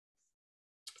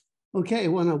Okay, I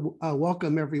want to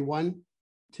welcome everyone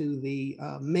to the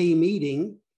May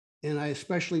meeting, and I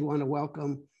especially want to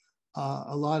welcome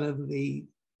a lot of the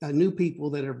new people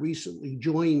that have recently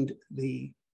joined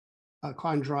the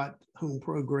Condrot Home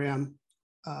Program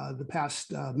the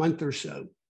past month or so.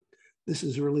 This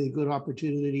is really a good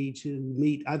opportunity to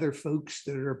meet other folks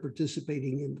that are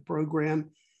participating in the program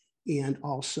and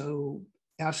also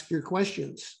ask your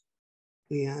questions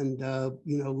and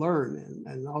learn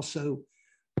and also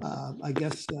I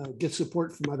guess, get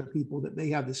support from other people that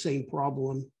may have the same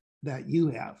problem that you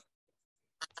have.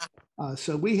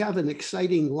 So we have an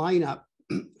exciting lineup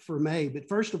for May, but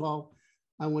first of all,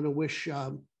 I want to wish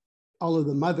all of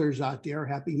the mothers out there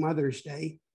happy Mother's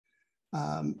Day.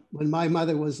 When my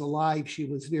mother was alive, she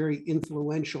was very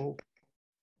influential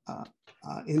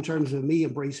in terms of me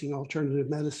embracing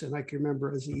alternative medicine. I can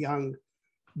remember as a young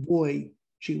boy,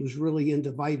 she was really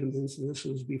into vitamins, and this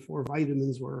was before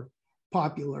vitamins were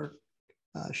popular.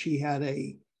 She had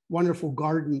a wonderful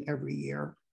garden every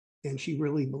year, and she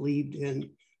really believed in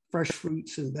fresh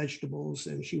fruits and vegetables,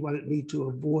 and she wanted me to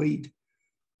avoid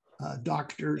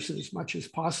doctors as much as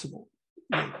possible.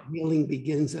 Healing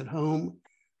begins at home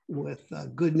with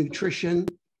good nutrition,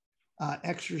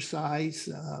 exercise,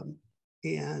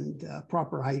 and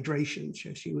proper hydration.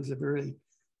 She was a very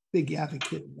big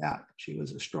advocate of that. She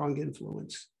was a strong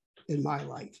influence in my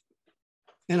life.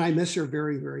 And I miss her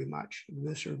very, very much. I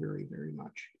miss her very, very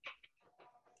much.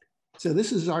 So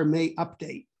this is our May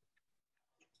update.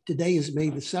 Today is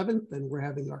May the 7th, and we're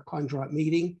having our Condrot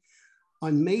meeting.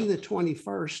 On May the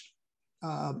 21st,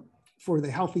 for the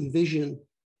Healthy Vision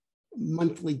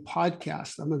monthly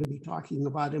podcast, I'm going to be talking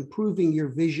about improving your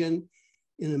vision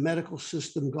in a medical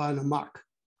system gone amok.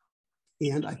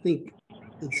 And I think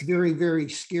it's very, very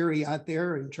scary out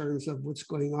there in terms of what's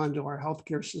going on to our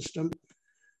healthcare system.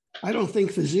 I don't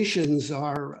think physicians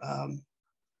are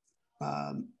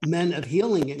men of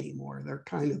healing anymore. They're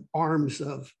kind of arms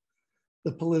of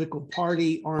the political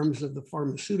party, arms of the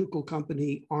pharmaceutical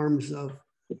company, arms of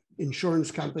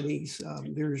insurance companies.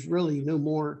 There's really no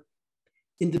more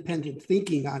independent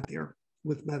thinking out there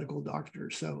with medical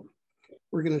doctors. So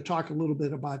we're going to talk a little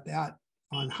bit about that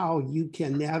on how you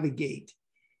can navigate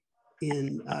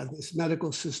in this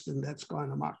medical system that's gone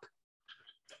amok.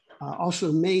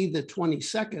 Also, May the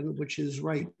 22nd, which is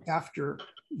right after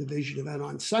the Vision event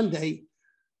on Sunday,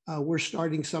 we're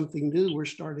starting something new. We're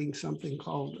starting something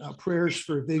called Prayers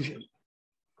for Vision.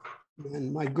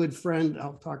 And my good friend,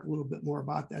 I'll talk a little bit more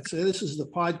about that. So this is the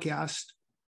podcast,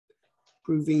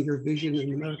 Improving Your Vision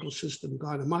in the Medical System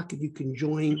Gone Amok. You can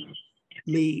join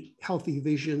me,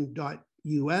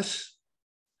 healthyvision.us.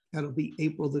 That'll be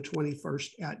April the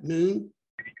 21st at noon.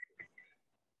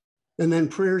 And then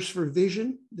Prayers for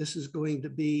Vision. This is going to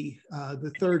be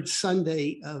the third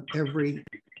Sunday of every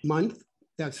month.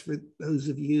 That's for those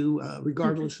of you,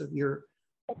 regardless of your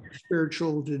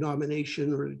spiritual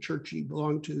denomination or the church you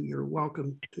belong to, you're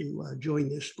welcome to join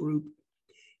this group.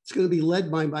 It's going to be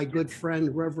led by my good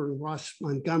friend, Reverend Ross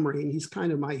Montgomery, and he's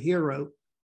kind of my hero.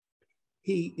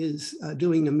 He is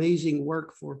doing amazing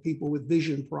work for people with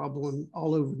vision problems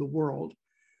all over the world.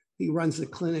 He runs a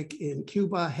clinic in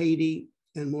Cuba, Haiti,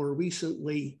 and more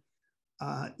recently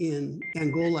in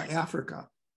Angola, Africa.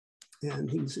 And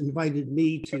he's invited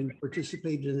me to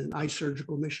participate in an eye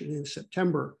surgical mission in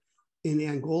September in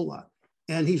Angola.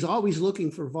 And he's always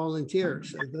looking for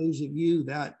volunteers. So those of you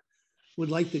that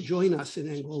would like to join us in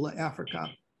Angola, Africa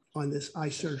on this eye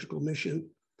surgical mission,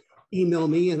 email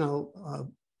me and I'll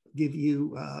give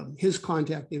you his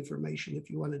contact information if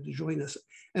you wanted to join us.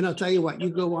 And I'll tell you what, you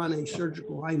go on a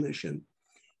surgical eye mission,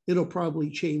 it'll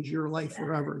probably change your life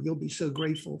forever. You'll be so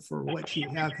grateful for what you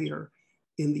have here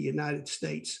in the United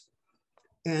States.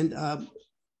 And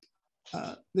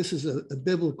this is a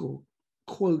biblical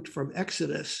quote from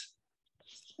Exodus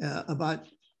about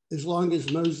as long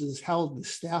as Moses held the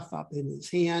staff up in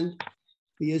his hand,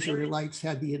 the Israelites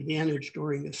had the advantage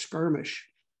during a skirmish.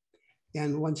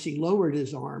 And once he lowered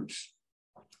his arms,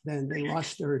 then they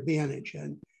lost their advantage.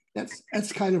 And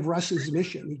that's kind of Russ's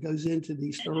mission. He goes into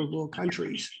these third world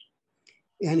countries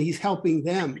and he's helping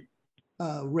them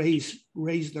raise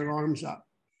their arms up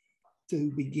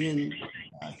to begin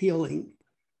healing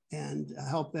and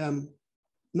help them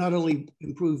not only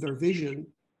improve their vision,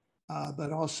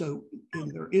 but also in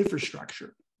their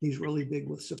infrastructure. He's really big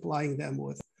with supplying them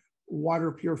with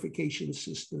water purification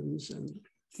systems and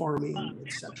farming,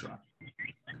 etc.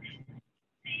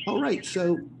 All right,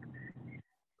 so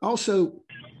also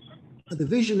the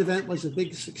Vision event was a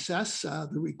big success. The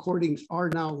recordings are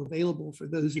now available for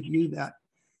those of you that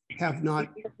have not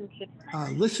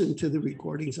listened to the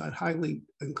recordings. I'd highly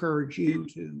encourage you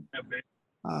to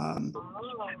download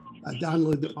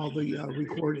all the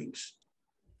recordings.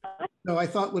 So I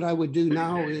thought what I would do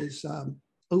now is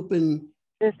open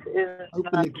the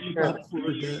group up for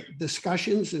the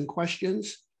discussions and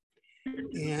questions.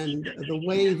 And the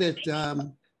way that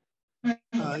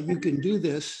you can do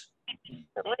this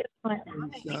is,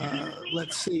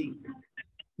 let's see,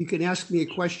 you can ask me a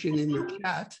question in the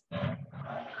chat.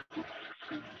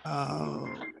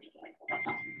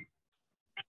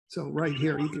 So right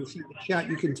here, you can see the chat,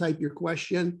 you can type your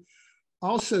question.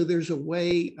 Also, there's a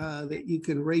way that you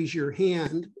can raise your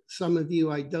hand. Some of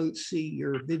you, I don't see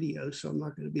your video, so I'm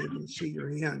not going to be able to see your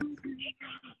hand.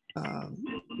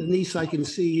 Denise, I can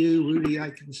see you. Rudy, I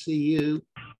can see you.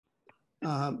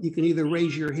 You can either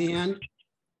raise your hand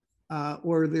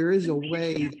or there is a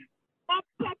way.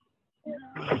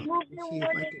 Let's see if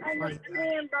I can find that.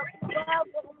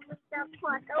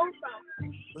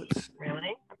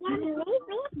 Really?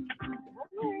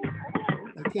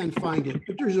 I can't find it,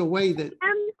 but there's a way that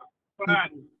you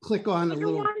can click on a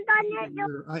little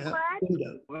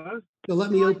window. So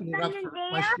let me open it up for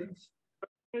questions.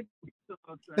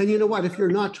 And you know what? If you're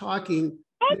not talking,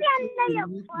 you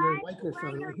mute your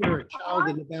microphone. I hear a child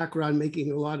in the background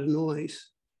making a lot of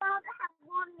noise.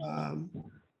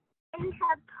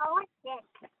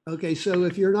 Okay, so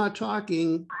if you're not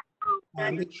talking,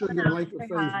 make sure your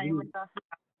microphone's muted.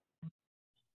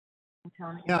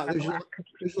 Yeah,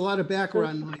 there's a lot of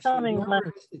background noise. So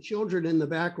the children in the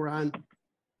background,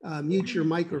 mute your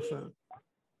microphone.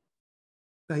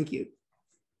 Thank you.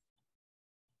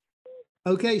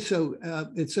 Okay, so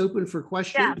it's open for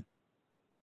questions. Yeah.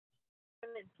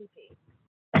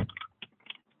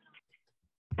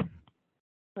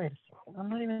 Wait a second. I'm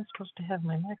not even supposed to have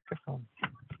my microphone.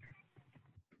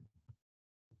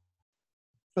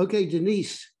 Okay,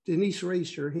 Denise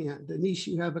raised her hand. Denise,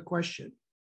 you have a question.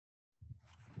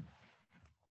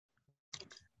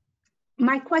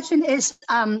 My question is,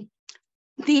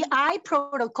 the eye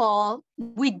protocol,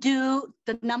 we do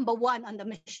the number 1 on the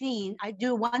machine. I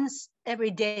do once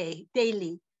every day,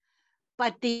 daily.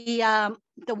 But the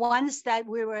ones that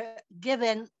we were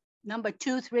given, number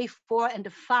 2, 3, 4, and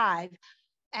the 5,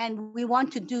 and we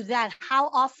want to do that. How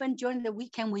often during the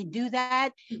week can we do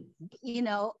that? You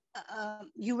know,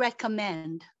 you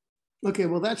recommend? Okay,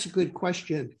 well, that's a good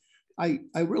question. I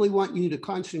really want you to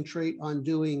concentrate on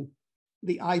doing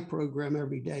the eye program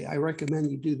every day. I recommend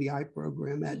you do the eye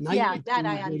program at night. Yeah, that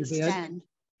I understand.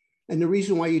 And the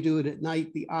reason why you do it at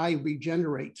night, the eye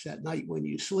regenerates at night when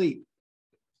you sleep.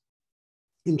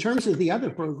 In terms of the other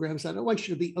programs, I don't want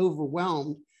you to be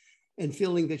overwhelmed and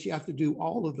feeling that you have to do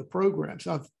all of the programs.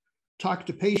 I've talked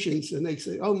to patients and they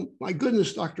say, oh my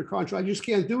goodness, Dr. Contra, I just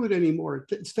can't do it anymore.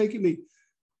 It's taking me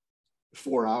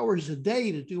 4 hours a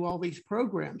day to do all these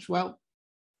programs. Well,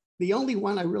 the only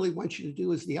one I really want you to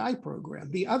do is the eye program.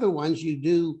 The other ones you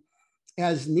do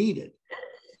as needed.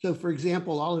 So for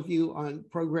example, all of you on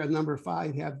program number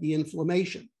 5 have the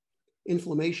inflammation.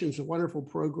 Inflammation is a wonderful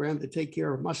program to take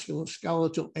care of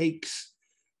musculoskeletal aches.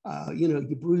 You know,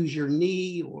 you bruise your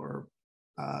knee or,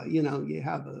 you know, you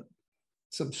have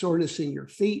some soreness in your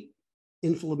feet.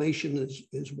 Inflammation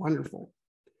is wonderful.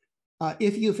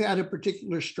 If you've had a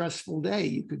particular stressful day,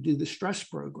 you could do the stress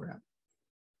program.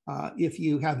 If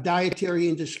you have dietary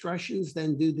indiscretions,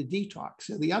 then do the detox.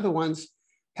 And the other ones,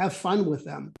 have fun with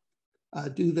them.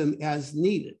 Do them as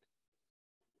needed.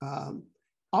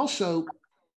 Also,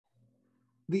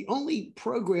 the only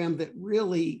program that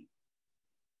really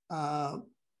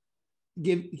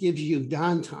gives you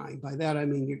downtime, by that I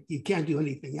mean you can't do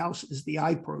anything else, is the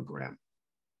eye program.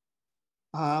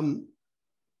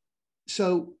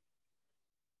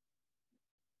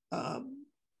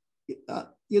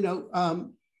 You know,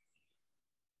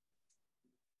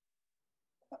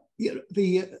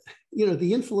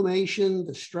 the inflammation,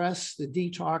 the stress, the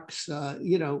detox,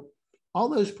 you know, all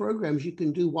those programs you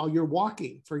can do while you're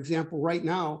walking. For example, right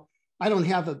now, I don't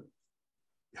have it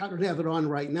on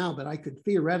right now, but I could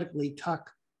theoretically tuck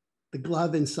the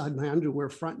glove inside my underwear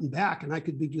front and back, and I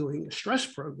could be doing a stress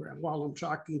program while I'm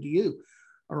talking to you,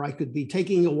 or I could be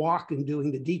taking a walk and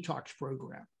doing the detox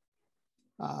program.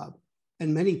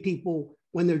 And many people,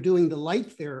 when they're doing the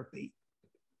light therapy,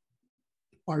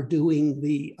 are doing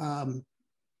the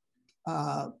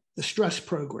stress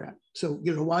program. So,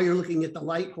 you know, while you're looking at the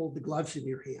light, hold the gloves in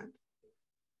your hand.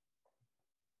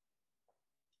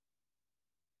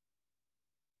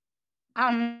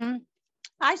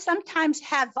 I sometimes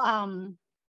have, I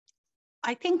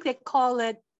think they call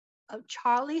it a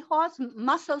Charlie horse,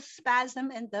 muscle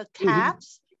spasm in the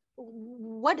calves.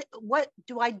 Mm-hmm. What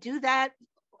do I do that?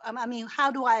 I mean,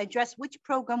 how do I address, which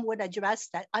program would address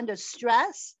that? Under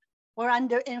stress or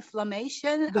under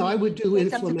inflammation? No, I would do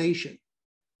there's something- inflammation.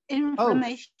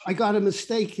 Inflammation. I got a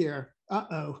mistake here.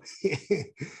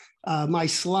 My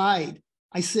slide,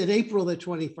 I said April the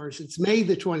 21st. It's May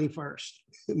the 21st.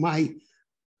 My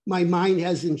mind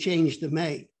hasn't changed to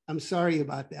May. I'm sorry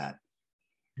about that.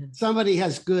 Somebody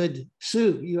has good,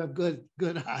 Sue, you have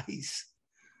good eyes.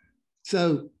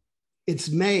 So it's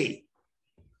May.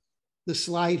 The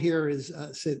slide here is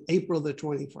said April the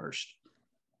 21st.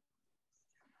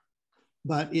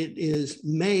 But it is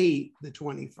May the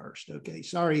 21st. Okay,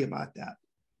 sorry about that.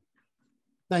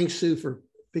 Thanks, Sue, for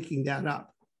picking that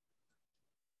up.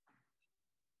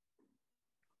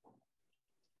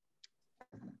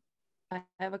 I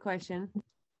have a question.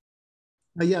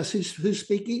 Yes, who's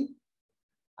speaking?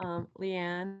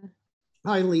 Leanne.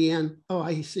 Hi, Leanne. Oh,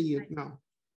 I see you now.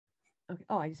 Okay.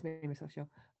 Oh, I just made myself show.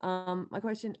 My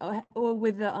question,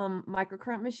 with the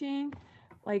microcurrent machine,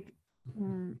 like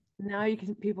now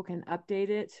people can update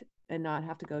it and not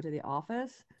have to go to the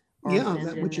office. Yeah,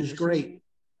 which is great.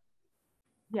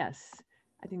 Yes,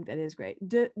 I think that is great.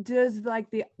 Does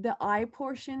like the eye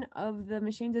portion of the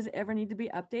machine, does it ever need to be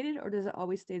updated, or does it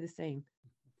always stay the same?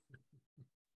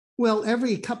 Well,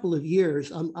 every couple of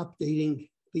years, I'm updating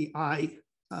the eye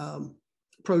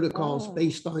protocols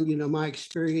based on, my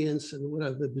experience and what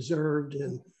I've observed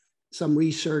and some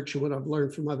research and what I've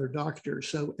learned from other doctors.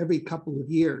 So every couple of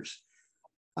years,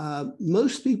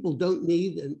 most people don't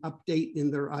need an update in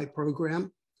their eye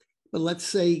program, but let's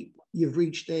say you've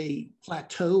reached a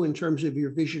plateau in terms of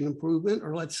your vision improvement,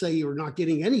 or let's say you're not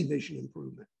getting any vision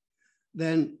improvement,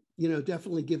 then,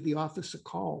 definitely give the office a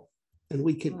call and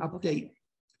we can update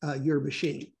your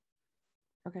machine.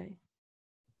 Okay.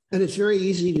 And it's very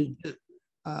easy to do.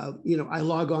 I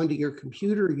log on to your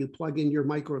computer, you plug in your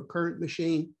microcurrent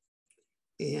machine,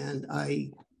 and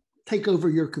I take over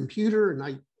your computer and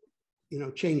I,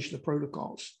 change the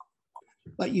protocols.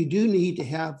 But you do need to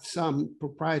have some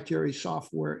proprietary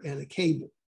software and a cable.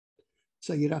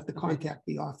 So you'd have to contact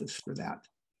the office for that.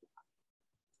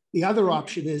 The other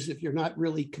option is if you're not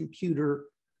really computer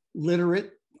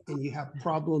literate and you have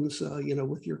problems,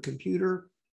 with your computer,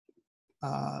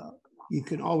 you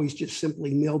can always just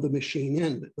simply mail the machine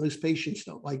in. But most patients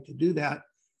don't like to do that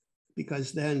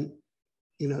because then,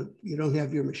 you don't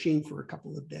have your machine for a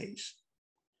couple of days.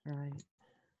 Right.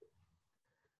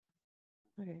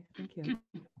 Okay, thank you.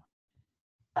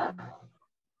 I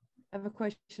have a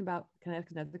question about, can I ask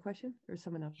another question or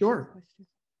someone else? Sure.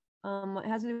 It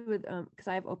has to do with, because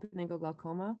I have open angle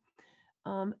glaucoma.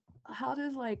 How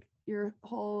does like your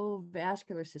whole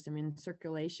vascular system and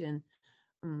circulation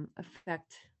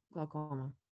affect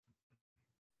glaucoma?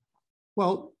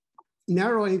 Well,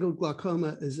 narrow angle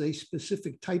glaucoma is a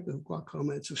specific type of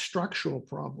glaucoma. It's a structural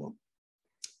problem.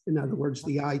 In other words,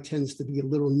 the eye tends to be a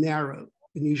little narrow,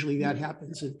 and usually that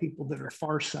happens in people that are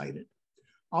farsighted.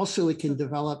 Also, it can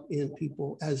develop in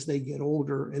people as they get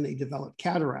older and they develop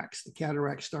cataracts. The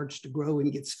cataract starts to grow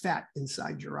and gets fat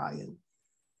inside your eye and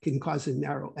can cause a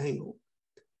narrow angle.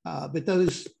 But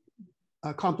those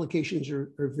complications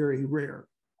are very rare.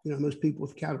 Most people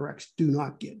with cataracts do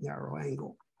not get narrow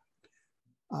angle.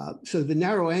 So the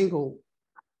narrow angle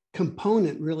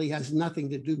component really has nothing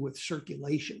to do with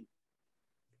circulation.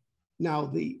 Now,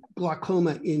 the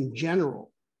glaucoma in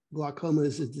general, glaucoma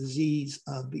is a disease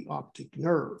of the optic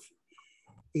nerve.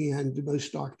 And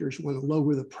most doctors want to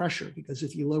lower the pressure because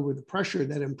if you lower the pressure,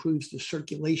 that improves the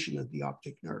circulation of the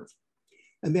optic nerve.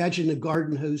 Imagine a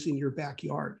garden hose in your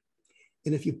backyard.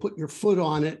 And if you put your foot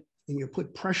on it and you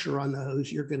put pressure on the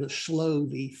hose, you're going to slow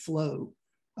the flow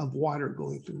of water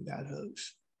going through that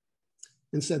hose.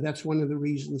 And so that's one of the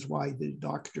reasons why the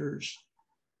doctors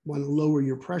want to lower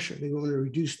your pressure. They want to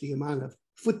reduce the amount of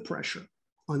foot pressure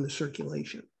on the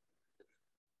circulation.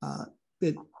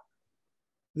 But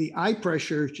the eye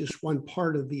pressure is just one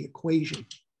part of the equation.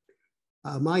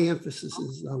 My emphasis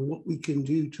is on what we can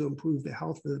do to improve the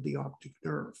health of the optic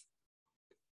nerve,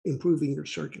 improving your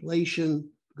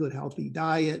circulation, good healthy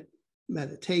diet,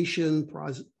 meditation,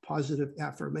 positive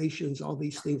affirmations, all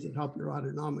these things that help your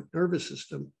autonomic nervous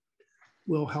system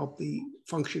will help the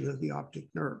function of the optic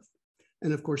nerve.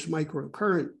 And of course,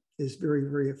 microcurrent is very,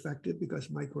 very effective because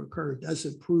microcurrent does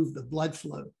improve the blood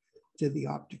flow to the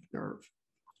optic nerve,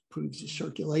 improves the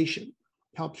circulation,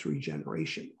 helps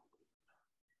regeneration.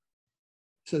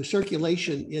 So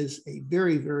circulation is a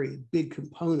very, very big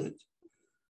component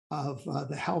of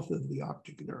the health of the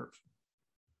optic nerve.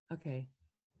 Okay,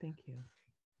 thank you.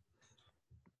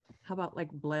 How about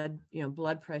like blood,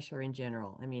 blood pressure in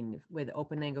general? I mean, with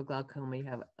open angle glaucoma, you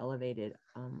have elevated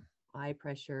eye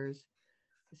pressures.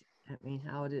 I mean,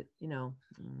 how did,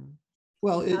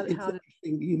 Well, it's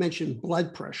interesting. You mentioned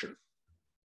blood pressure.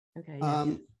 Okay. Yeah.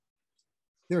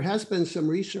 There has been some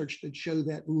research that show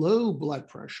that low blood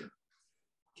pressure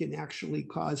can actually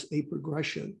cause a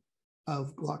progression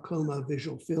of glaucoma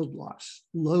visual field loss,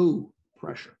 low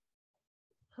pressure.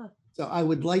 Huh. So I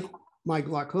would like my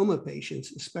glaucoma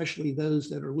patients, especially those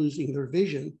that are losing their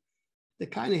vision, to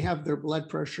kind of have their blood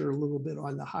pressure a little bit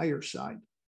on the higher side.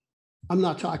 I'm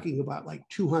not talking about like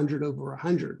 200 over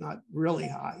 100, not really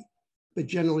high, but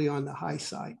generally on the high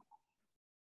side.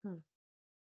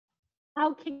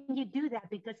 How can you do that?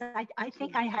 Because I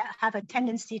think I have a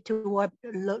tendency toward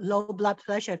low blood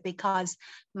pressure because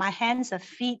my hands and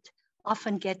feet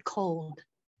often get cold.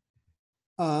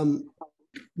 You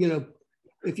know,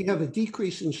 if you have a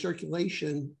decrease in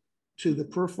circulation to the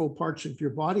peripheral parts of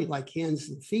your body, like hands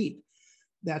and feet,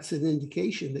 that's an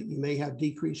indication that you may have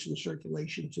decrease in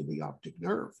circulation to the optic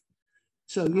nerve.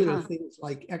 So, you know, things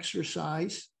like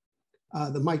exercise,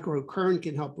 the microcurrent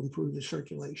can help improve the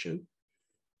circulation.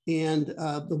 And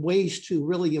the ways to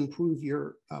really improve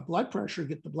your blood pressure,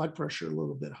 get the blood pressure a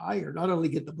little bit higher, not only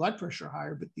get the blood pressure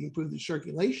higher, but to improve the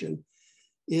circulation,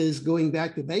 is going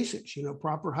back to basics, you know,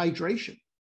 proper hydration,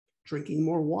 drinking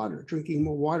more water. Drinking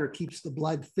more water keeps the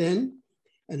blood thin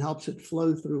and helps it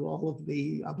flow through all of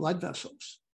the blood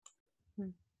vessels.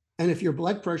 And if your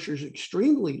blood pressure is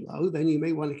extremely low, then you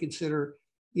may want to consider,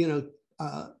 you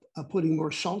know, putting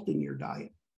more salt in your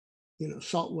diet. You know,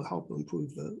 salt will help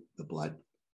improve the blood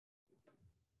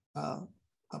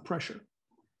pressure.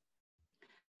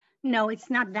 No, it's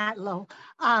not that low.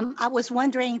 I was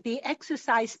wondering the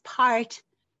exercise part.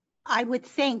 I would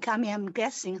think, I mean, I'm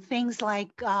guessing things like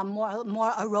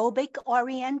more aerobic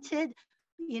oriented,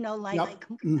 you know, like, Yep.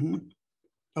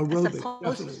 Aerobic,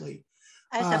 definitely.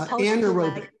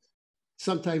 Anaerobic like,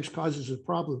 sometimes causes a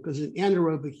problem because in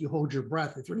anaerobic, you hold your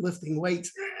breath. If you're lifting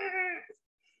weights,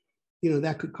 you know,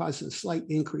 that could cause a slight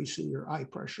increase in your eye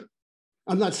pressure.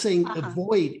 I'm not saying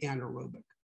avoid anaerobic,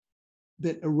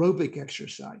 but aerobic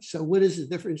exercise. So what is the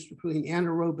difference between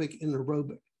anaerobic and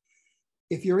aerobic?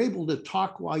 If you're able to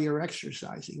talk while you're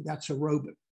exercising, that's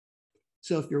aerobic.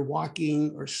 So if you're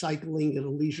walking or cycling at a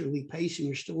leisurely pace and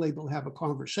you're still able to have a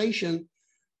conversation,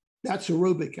 that's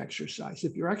aerobic exercise.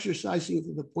 If you're exercising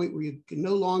to the point where you can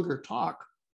no longer talk,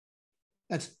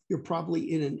 you're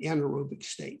probably in an anaerobic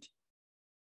state.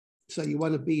 So you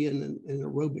want to be in an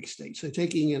aerobic state. So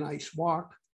taking a nice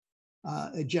walk,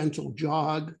 a gentle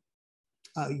jog,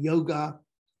 yoga,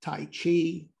 Tai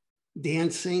Chi,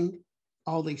 dancing,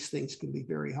 all these things can be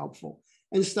very helpful.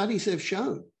 And studies have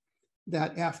shown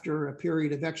that after a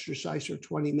period of exercise for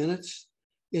 20 minutes,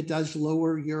 it does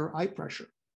lower your eye pressure.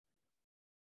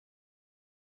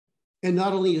 And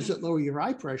not only does it lower your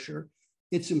eye pressure,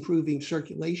 it's improving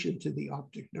circulation to the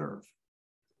optic nerve.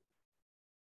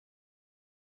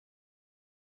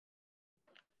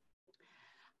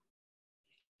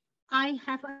 I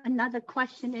have another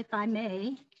question, if I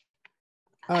may.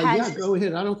 Yeah, go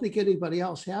ahead. I don't think anybody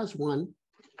else has one.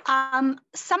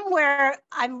 Somewhere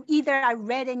I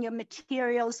read in your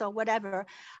materials or whatever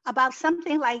about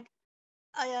something like,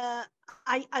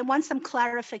 I want some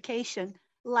clarification.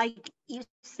 Like you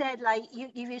said, like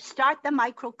you start the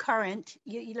microcurrent,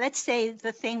 let's say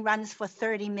the thing runs for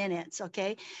 30 minutes,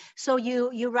 okay? So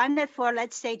you run it for,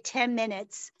 let's say 10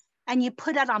 minutes and you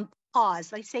put it on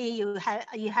pause. Like say you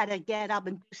had to get up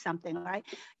and do something, right?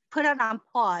 Put it on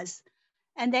pause.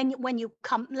 And then when you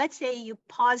come, let's say you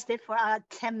paused it for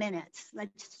 10 minutes,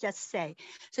 let's just say.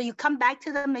 So you come back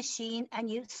to the machine and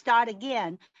you start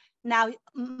again. Now,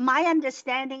 my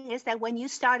understanding is that when you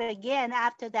start again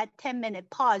after that 10-minute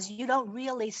pause, you don't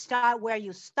really start where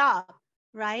you stop,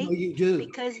 right? No, you do.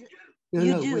 Because no,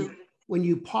 you no, do. When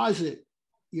you pause it,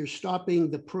 you're stopping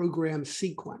the program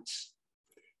sequence.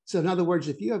 So in other words,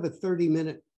 if you have a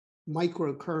 30-minute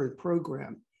microcurrent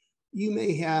program, you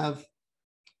may have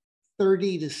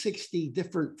 30 to 60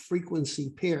 different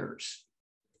frequency pairs,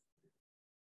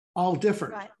 all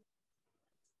different. Right.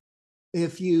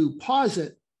 If you pause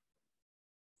it,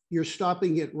 you're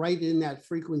stopping it right in that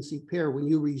frequency pair. When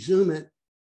you resume it,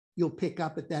 you'll pick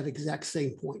up at that exact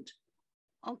same point.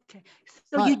 Okay,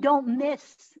 so you don't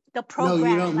miss the program. No,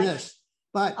 you don't miss.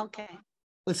 But okay,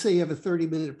 let's say you have a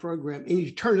 30-minute program and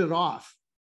you turn it off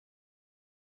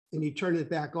and you turn it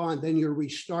back on, then you're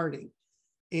restarting.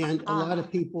 And a lot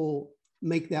of people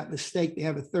make that mistake. They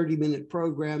have a 30-minute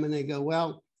program and they go,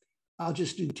 well, I'll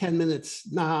just do 10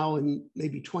 minutes now and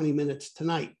maybe 20 minutes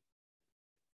tonight.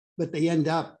 But they end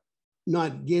up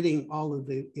not getting all of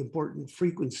the important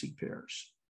frequency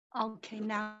pairs. Okay,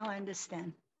 now I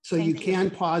understand. So you can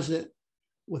pause it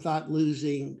without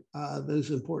losing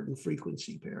those important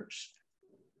frequency pairs.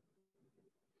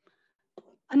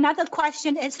 Another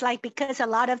question is like, because a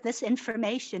lot of this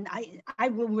information, I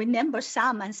will remember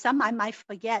some and some I might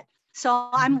forget. So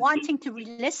I'm wanting to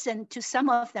re-listen to some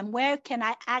of them. Where can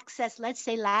I access, let's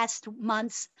say last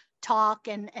month's talk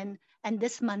and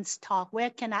this month's talk? Where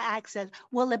can I access?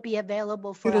 Will it be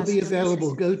available for It'll us be to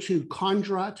available. listen? Go to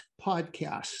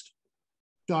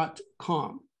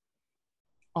kondratpodcast.com.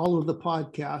 All of the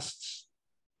podcasts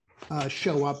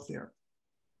show up there.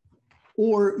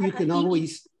 Or you can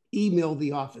always email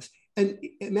the office. And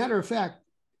a matter of fact,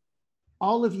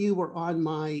 all of you were on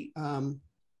my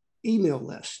email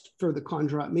list for the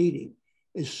Kondrat meeting.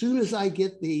 As soon as I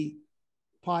get the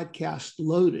podcast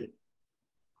loaded,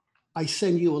 I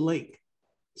send you a link.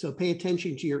 So pay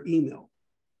attention to your email.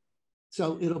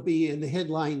 So it'll be in the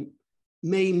headline,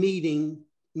 May meeting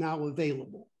now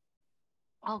available.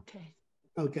 Okay.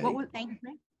 Okay.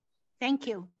 Thank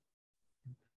you.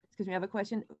 Excuse me, I have a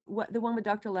question. What, the one with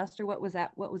Dr. Lester, what was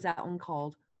that one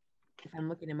called? If I'm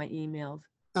looking at my emails.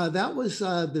 That was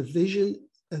the Vision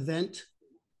event.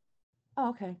 Oh,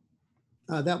 okay.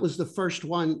 That was the first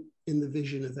one in the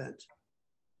Vision event.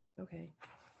 Okay.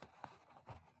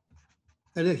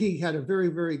 And he had a very,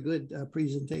 very good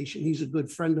presentation. He's a good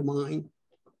friend of mine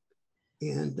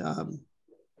and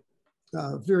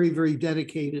very, very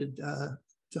dedicated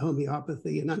to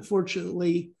homeopathy. And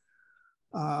unfortunately,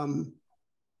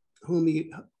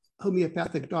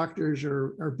 homeopathic doctors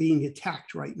are being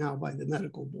attacked right now by the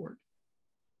medical board.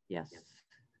 Yes.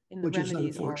 And which the is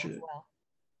remedies unfortunate. Are,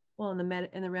 well,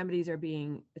 and the remedies are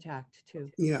being attacked too.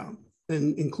 Yeah,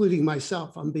 and including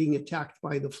myself, I'm being attacked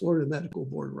by the Florida Medical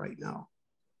Board right now.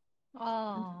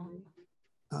 Oh.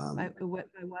 By what?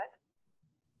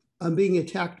 I'm being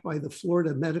attacked by the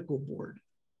Florida Medical Board.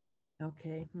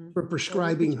 Okay. For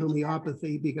prescribing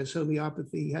homeopathy because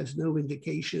homeopathy has no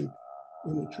indication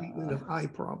in the treatment of eye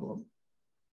problem.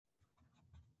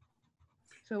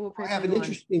 So we'll I have an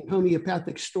interesting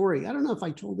homeopathic story. I don't know if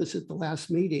I told this at the last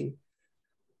meeting.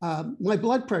 My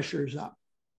blood pressure is up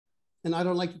and I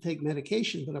don't like to take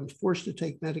medication, but I'm forced to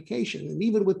take medication. And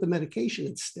even with the medication,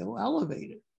 it's still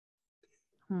elevated.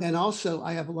 And also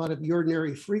I have a lot of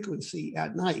urinary frequency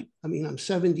at night. I mean, I'm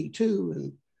 72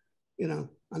 and, you know,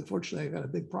 unfortunately I got a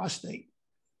big prostate.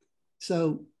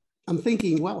 So I'm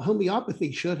thinking, well,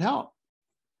 homeopathy should help.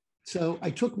 So I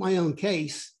took my own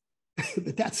case,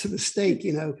 but that's a mistake.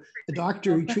 You know, a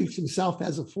doctor who treats himself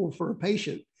as a fool for a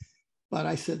patient. But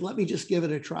I said, let me just give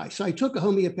it a try. So I took a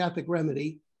homeopathic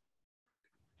remedy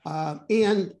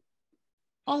and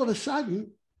all of a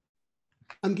sudden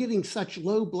I'm getting such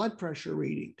low blood pressure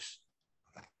readings.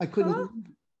 I couldn't,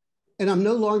 and I'm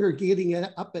no longer getting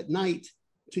it up at night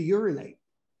to urinate.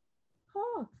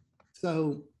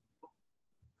 So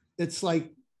it's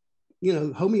like, you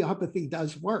know, homeopathy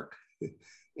does work.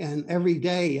 And every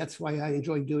day, that's why I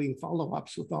enjoy doing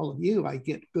follow-ups with all of you. I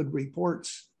get good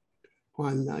reports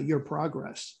on your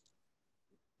progress.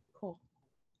 Cool.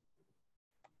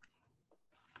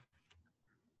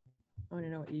 I want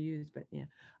to know what you use, but yeah.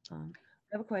 I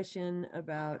have a question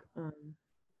about,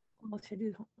 what should I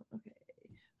do?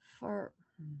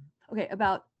 Okay.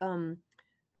 About,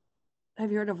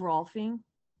 have you heard of Rolfing?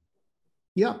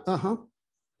 Yeah,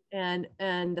 And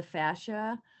the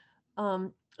fascia.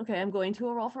 Okay, I'm going to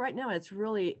a Rolfer right now. It's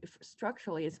really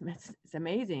structurally, it's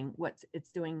amazing what it's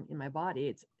doing in my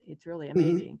body. It's really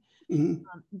amazing.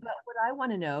 But what I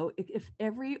want to know, if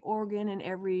every organ and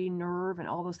every nerve and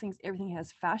all those things, everything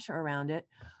has fascia around it,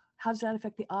 how does that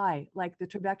affect the eye? Like the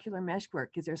trabecular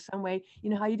meshwork, is there some way,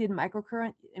 you know how you did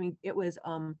microcurrent? I mean, it was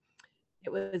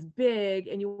big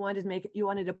and you wanted to make it,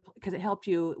 because it helped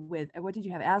you with, what did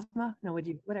you have, asthma? No,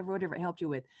 whatever it helped you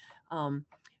with.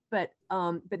 But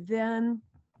then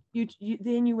you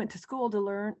went to school to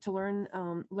learn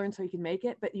so you can make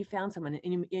it, but you found someone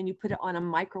and you put it on a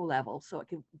micro level so it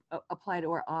could apply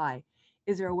to our eye.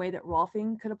 Is there a way that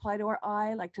Rolfing could apply to our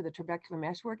eye, like to the trabecular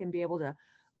meshwork, and be able to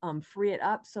free it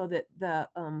up so that the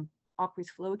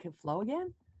aqueous fluid can flow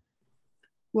again?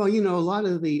 Well, you know, a lot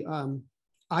of the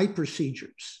eye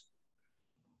procedures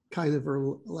kind of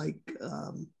are like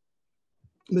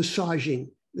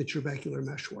massaging the trabecular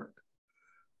meshwork.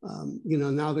 You know,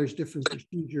 now there's different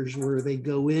procedures where they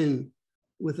go in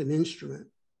with an instrument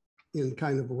and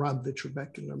kind of rub the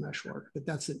trabecular meshwork, but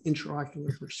that's an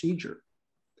intraocular procedure.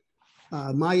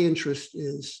 My interest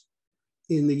is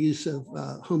in the use of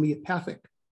homeopathic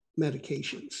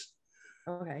medications.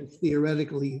 Okay.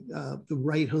 Theoretically, the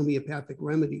right homeopathic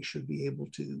remedy should be able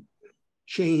to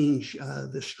change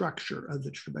the structure of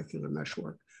the trabecular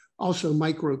meshwork. Also,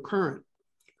 microcurrent.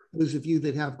 Those of you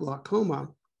that have glaucoma,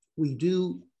 we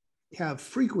do have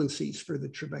frequencies for the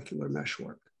trabecular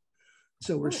meshwork.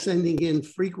 So we're sending in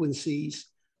frequencies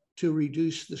to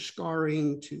reduce the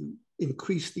scarring, to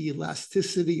increase the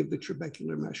elasticity of the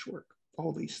trabecular meshwork,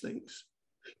 all these things.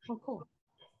 Oh, cool.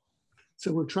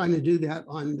 So we're trying to do that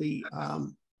on the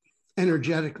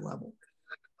energetic level.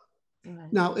 Okay.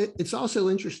 Now, it's also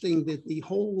interesting that the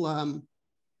whole,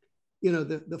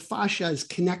 the fascia is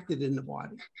connected in the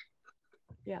body.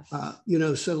 Yes.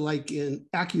 So like in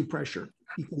acupressure,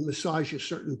 you can massage a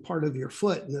certain part of your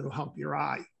foot and it'll help your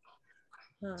eye.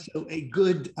 Huh. So a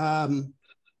good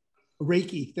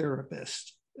Reiki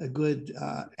therapist, a good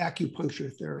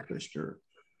acupuncture therapist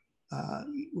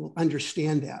will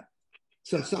understand that.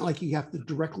 So it's not like you have to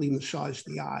directly massage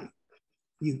the eye.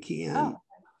 You can,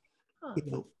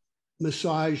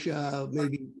 massage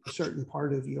maybe a certain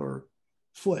part of your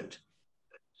foot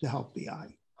to help the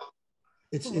eye.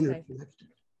 It's interconnected.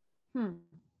 Well,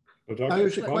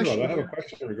 Dr. Conrad, I have a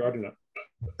question regarding that.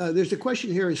 There's a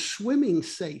question here: is swimming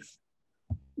safe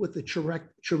with the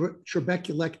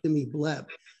trabeculectomy bleb?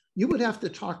 You would have to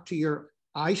talk to your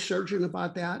eye surgeon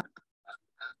about that.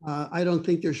 I don't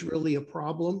think there's really a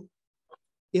problem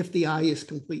if the eye is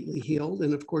completely healed.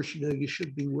 And of course, you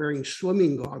should be wearing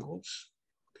swimming goggles,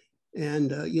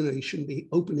 and you shouldn't be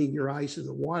opening your eyes in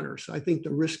the water. So I think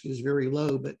the risk is very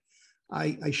low, but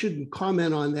I shouldn't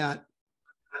comment on that.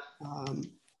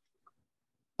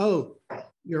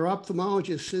 Your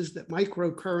ophthalmologist says that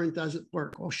microcurrent doesn't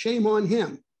work. Well, shame on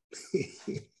him.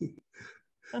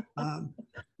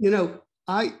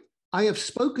 I have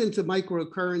spoken to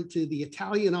microcurrent to the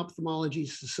Italian Ophthalmology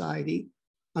Society.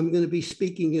 I'm going to be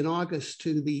speaking in August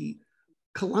to the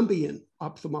Colombian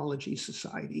Ophthalmology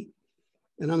Society,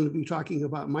 and I'm going to be talking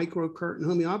about microcurrent and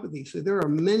homeopathy. So there are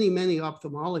many, many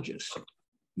ophthalmologists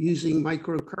using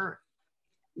microcurrent.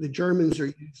 The Germans are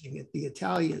using it, the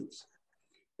Italians.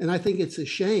 And I think it's a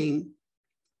shame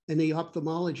any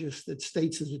ophthalmologist that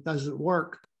states that it doesn't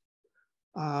work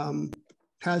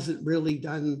hasn't really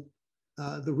done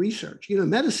the research.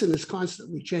 Medicine is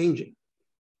constantly changing.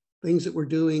 Things that we're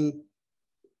doing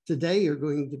today are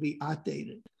going to be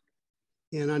outdated.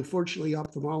 And unfortunately,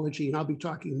 ophthalmology, and I'll be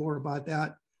talking more about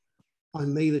that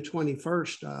on May the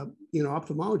 21st,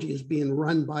 ophthalmology is being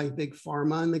run by big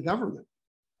pharma and the government.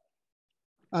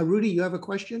 Rudy, you have a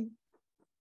question?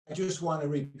 I just want to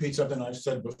repeat something I've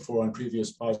said before on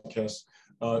previous podcasts,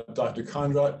 Dr.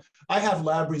 Conrad. I have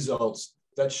lab results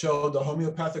that show the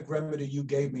homeopathic remedy you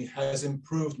gave me has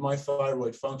improved my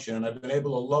thyroid function, and I've been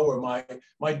able to lower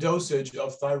my dosage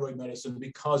of thyroid medicine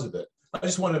because of it. I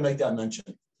just wanted to make that mention.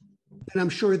 And I'm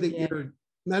sure that your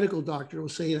medical doctor will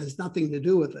say it has nothing to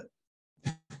do with it.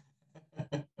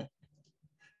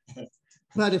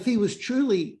 But if he was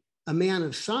truly a man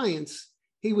of science,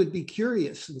 he would be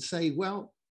curious and say,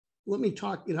 well, let me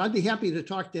talk. I'd be happy to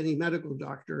talk to any medical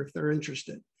doctor if they're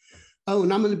interested. Oh,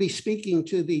 and I'm going to be speaking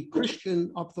to the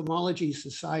Christian Ophthalmology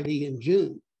Society in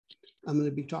June. I'm going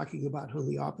to be talking about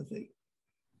homeopathy.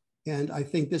 And I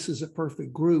think this is a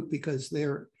perfect group because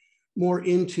they're more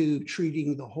into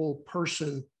treating the whole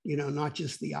person, not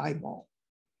just the eyeball.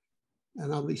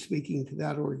 And I'll be speaking to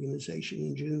that organization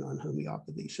in June on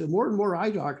homeopathy. So more and more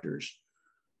eye doctors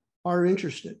are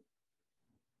interested.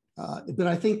 But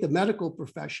I think the medical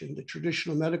profession, the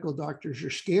traditional medical doctors, are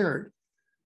scared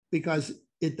because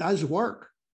it does work.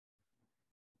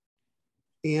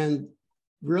 And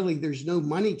really, there's no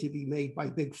money to be made by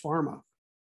big pharma.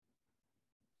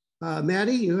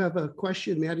 Maddie, you have a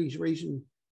question? Maddie's raising.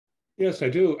 Yes, I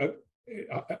do.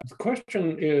 The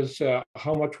question is,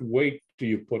 how much weight do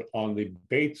you put on the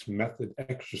Bates method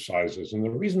exercises? And the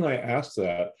reason I ask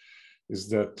that is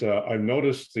that I've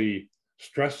noticed the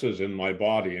stresses in my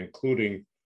body, including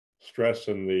stress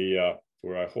in the,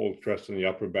 where I hold stress in the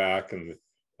upper back and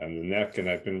the neck. And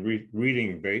I've been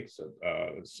reading Bates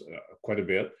quite a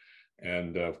bit.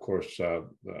 And of course,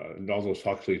 Aldous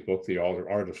Huxley's book, The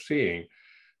Art of Seeing.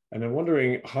 And I'm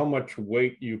wondering how much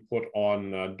weight you put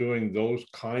on doing those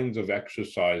kinds of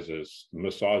exercises,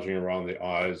 massaging around the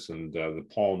eyes and the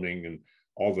palming and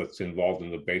all that's involved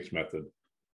in the Bates method.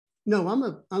 No,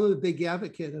 I'm a big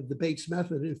advocate of the Bates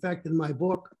method. In fact, in my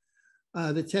book,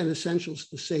 The 10 Essentials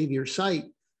to Save Your Sight,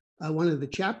 one of the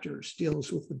chapters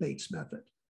deals with the Bates method.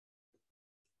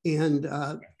 And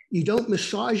you don't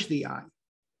massage the eye.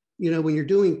 When you're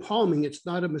doing palming, it's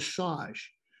not a massage.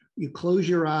 You close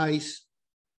your eyes,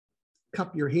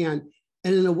 cup your hand,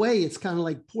 and in a way, it's kind of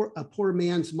like a poor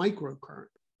man's microcurrent.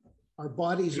 Our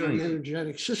bodies are an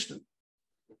energetic system.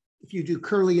 If you do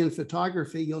Kirlian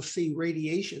photography, you'll see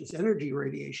radiations, energy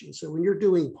radiation. So when you're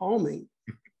doing palming,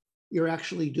 you're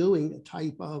actually doing a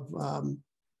type of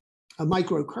a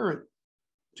microcurrent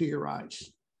to your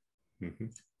eyes. Mm-hmm.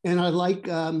 And I like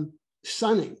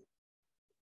sunning.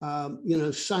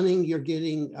 Sunning, you're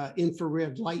getting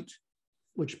infrared light,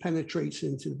 which penetrates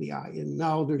into the eye. And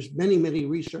now there's many, many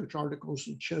research articles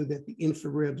that show that the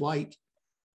infrared light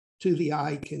to the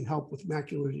eye can help with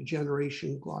macular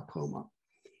degeneration, glaucoma.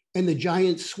 And the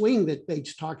giant swing that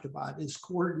Bates talked about is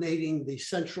coordinating the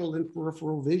central and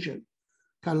peripheral vision,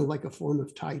 kind of like a form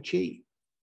of Tai Chi.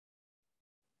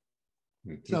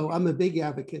 Mm-hmm. So I'm a big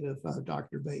advocate of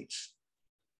Dr. Bates.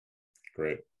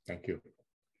 Great, thank you.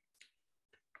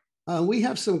 We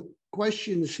have some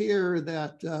questions here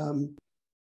that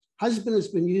husband has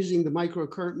been using the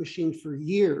microcurrent machine for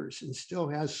years and still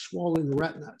has swollen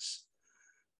retinas.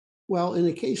 Well, in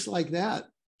a case like that,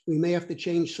 we may have to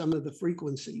change some of the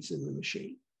frequencies in the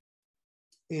machine.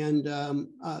 And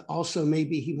also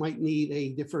maybe he might need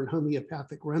a different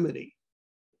homeopathic remedy.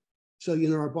 So,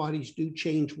 our bodies do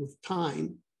change with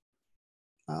time.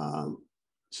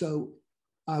 So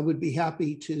I would be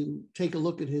happy to take a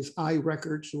look at his eye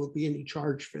records. There won't be any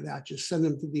charge for that. Just send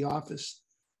him to the office.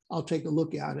 I'll take a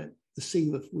look at it to see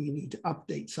if we need to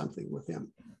update something with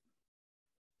him.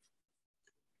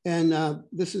 And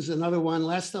this is another one.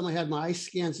 Last time I had my eye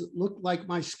scans, it looked like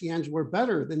my scans were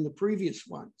better than the previous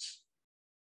ones.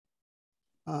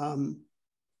 And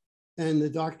the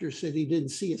doctor said he didn't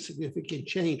see a significant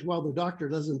change. Well, the doctor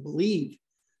doesn't believe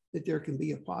that there can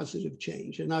be a positive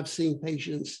change. And I've seen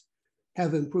patients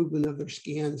have improvement of their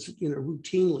scans,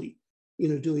 routinely,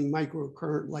 doing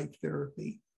microcurrent light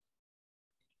therapy.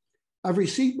 I've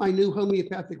received my new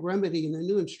homeopathic remedy, and the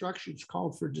new instructions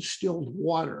called for distilled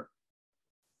water.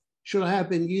 Should I have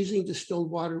been using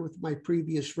distilled water with my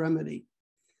previous remedy?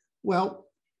 Well,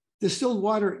 distilled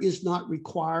water is not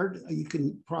required. You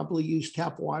can probably use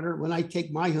tap water. When I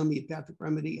take my homeopathic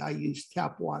remedy, I use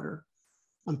tap water.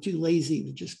 I'm too lazy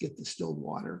to just get distilled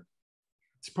water.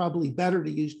 It's probably better to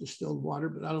use distilled water,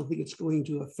 but I don't think it's going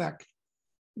to affect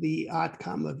the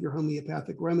outcome of your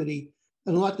homeopathic remedy.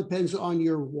 And a lot depends on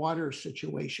your water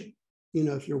situation.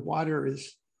 If your water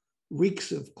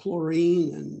reeks of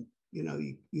chlorine and you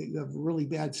have a really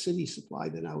bad city supply,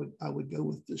 then I would go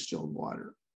with distilled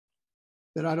water.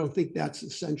 But I don't think that's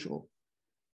essential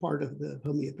part of the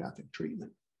homeopathic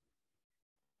treatment.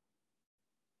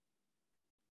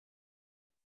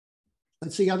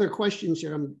 Let's see other questions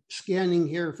here. I'm scanning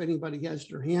here if anybody has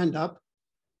their hand up.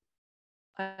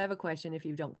 I have a question if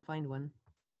you don't find one.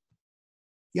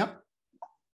 Yep.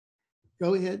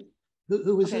 Go ahead.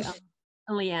 Who is okay, this?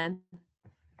 Leanne.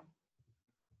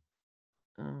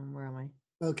 Where am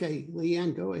I? Okay,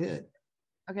 Leanne, go ahead.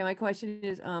 Okay, my question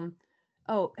is,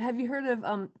 have you heard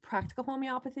of practical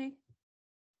homeopathy?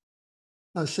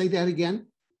 Say that again.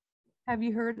 Have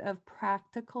you heard of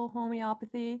practical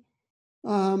homeopathy?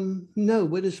 No,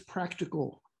 what is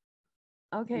practical?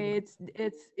 Okay, it's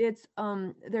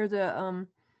there's a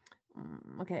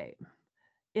okay,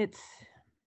 it's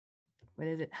what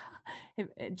is it?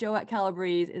 Joette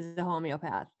Calabrese is a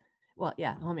homeopath. Well,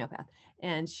 yeah, homeopath,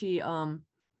 and she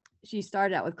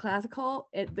started out with classical.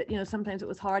 But sometimes it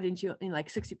was hard, and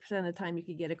like 60% of the time you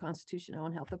could get a constitutional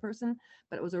and help the person,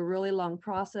 but it was a really long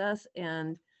process,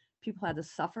 and people had to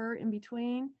suffer in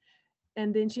between.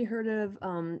 And then she heard of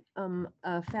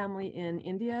a family in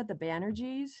India, the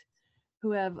Banerjees,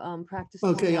 who have practiced.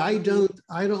 Okay, I don't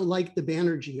like the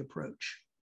Banerjee approach.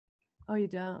 Oh, you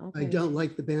don't? Okay. I don't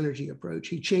like the Banerjee approach.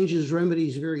 He changes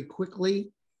remedies very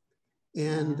quickly.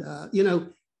 And,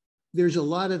 there's a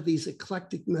lot of these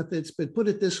eclectic methods, but put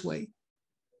it this way,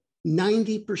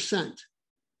 90%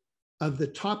 of the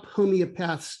top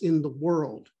homeopaths in the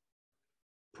world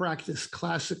practice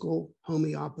classical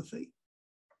homeopathy.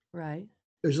 Right.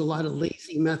 There's a lot of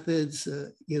lazy methods,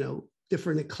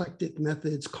 different eclectic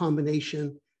methods,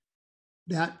 combination.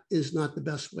 That is not the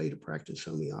best way to practice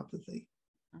homeopathy.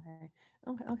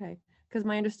 Okay. Because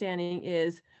my understanding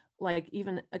is, like,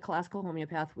 even a classical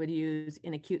homeopath would use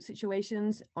in acute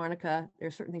situations, arnica.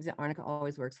 There's certain things that arnica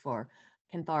always works for.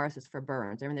 Cantharis is for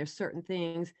burns. I mean, there's certain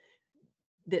things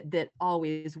that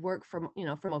always work for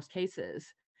most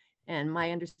cases. And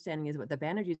my understanding is what the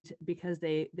Banerjees, because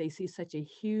they see such a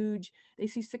huge, they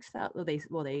see 6,000.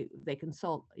 They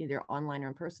consult either online or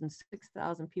in person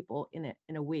 6,000 people in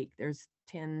a week. There's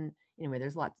 10 anyway.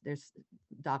 There's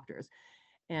doctors.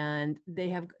 And they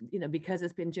have, because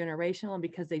it's been generational and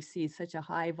because they see such a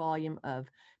high volume of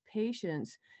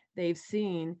patients, they've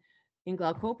seen in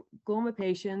glaucoma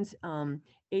patients,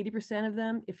 80% of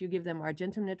them, if you give them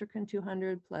argentum nitrocin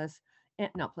 200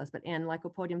 and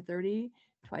lycopodium 30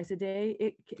 twice a day,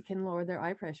 it can lower their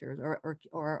eye pressures or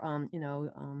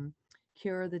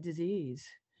cure the disease.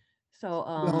 So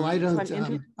well, I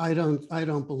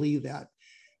don't believe that.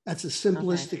 That's a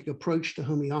simplistic approach to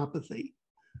homeopathy.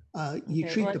 You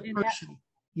treat the person.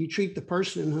 you treat the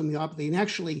person in homeopathy. And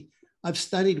actually, I've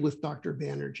studied with Dr.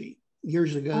 Banerjee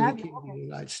years ago. have He you? came to the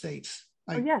United States.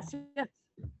 Oh, yes, yes.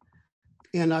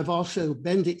 And I've also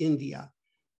been to India,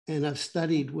 and I've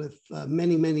studied with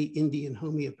many, many Indian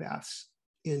homeopaths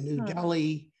in New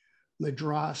Delhi,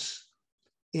 Madras,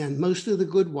 and most of the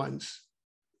good ones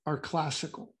are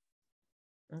classical.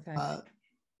 Okay.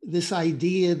 This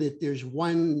idea that there's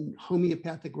one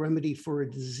homeopathic remedy for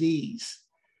a disease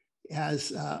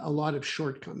has a lot of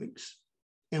shortcomings,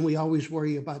 and we always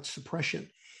worry about suppression.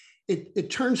 It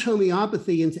turns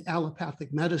homeopathy into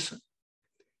allopathic medicine.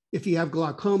 If you have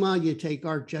glaucoma, you take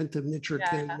argentum,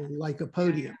 nitrotin, and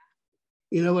lycopodium.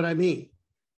 You know what I mean?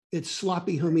 It's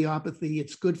sloppy homeopathy.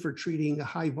 It's good for treating a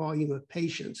high volume of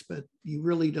patients, but you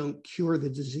really don't cure the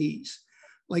disease.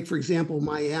 Like, for example,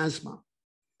 my asthma.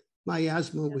 My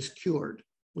asthma was cured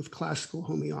with classical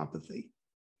homeopathy.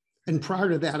 And prior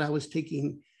to that, I was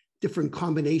taking different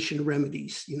combination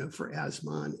remedies, you know, for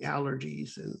asthma and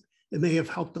allergies, and it may have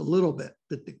helped a little bit,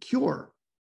 but the cure,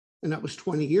 and that was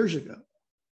 20 years ago,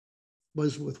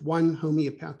 was with one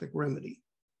homeopathic remedy.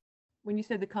 When you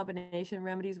said the combination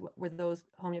remedies, were those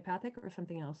homeopathic or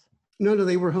something else? No,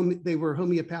 they were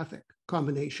homeopathic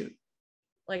combination.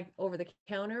 Like over the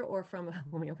counter or from a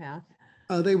homeopath?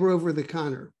 They were over the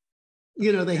counter.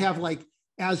 You know, they have like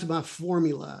asthma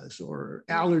formulas or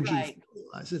allergy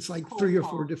formulas. It's like 3 or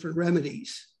 4 different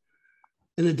remedies.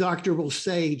 And the doctor will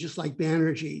say, just like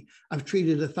Banerjee, I've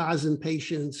treated 1,000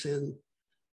 patients. And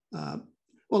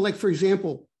well, like for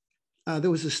example,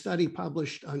 there was a study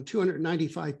published on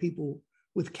 295 people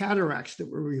with cataracts that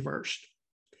were reversed.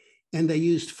 And they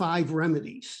used 5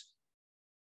 remedies,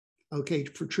 okay,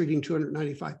 for treating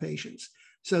 295 patients.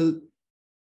 So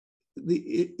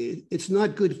it's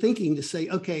not good thinking to say,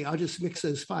 okay, I'll just mix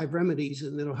those 5 remedies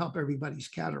and it'll help everybody's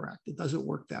cataract. It doesn't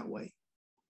work that way.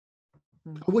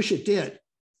 I wish it did.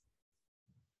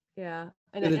 Yeah.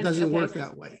 And it doesn't work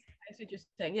that way. I see what you're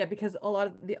saying. Yeah, because a lot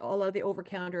of the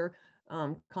over-counter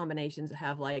combinations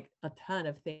have like a ton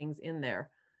of things in there,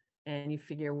 and you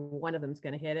figure one of them's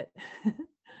going to hit it.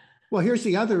 Well, here's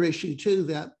the other issue too,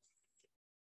 that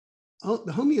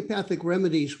the homeopathic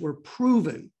remedies were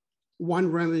proven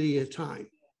one remedy at a time.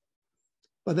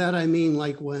 By that I mean,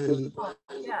 like when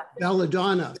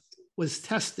belladonna was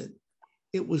tested,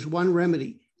 it was one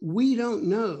remedy. We don't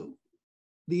know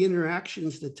the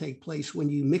interactions that take place when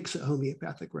you mix a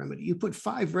homeopathic remedy. You put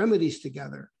 5 remedies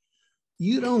together,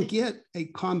 you don't get a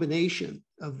combination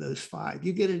of those 5.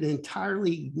 You get an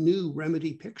entirely new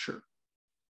remedy picture.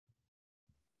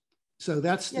 So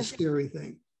that's the scary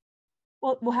thing.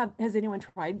 Well, has anyone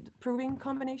tried proving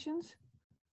combinations?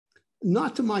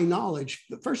 Not to my knowledge.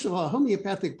 First of all,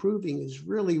 homeopathic proving is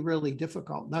really, really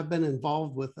difficult. And I've been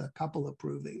involved with a couple of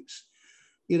provings.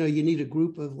 You know, you need a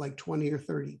group of like 20 or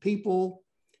 30 people.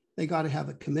 They got to have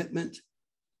a commitment,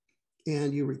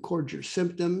 and you record your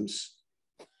symptoms.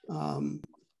 And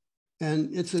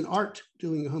it's an art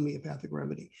doing a homeopathic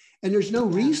remedy. And there's no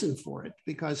reason for it,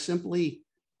 because simply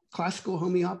classical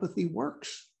homeopathy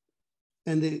works.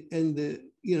 And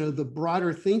the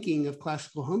broader thinking of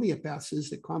classical homeopaths is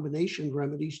that combination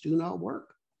remedies do not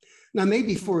work. Now,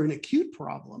 maybe for an acute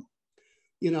problem,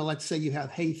 you know, let's say you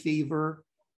have hay fever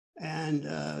and,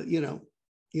 you know,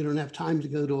 you don't have time to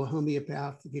go to a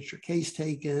homeopath to get your case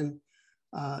taken.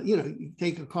 You know, you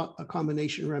take a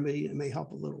combination remedy, and it may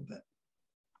help a little bit.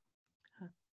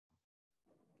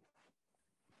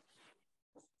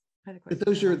 But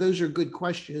those are good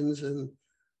questions, and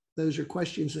those are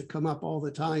questions that come up all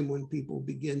the time when people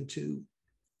begin to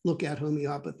look at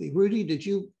homeopathy. Rudy, did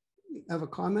you have a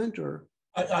comment, or?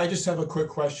 I just have a quick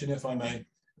question, if I may.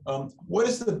 What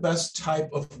is the best type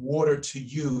of water to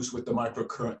use with the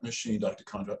microcurrent machine, Dr.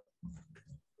 Conrad?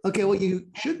 Okay, well, you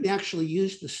shouldn't actually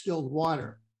use distilled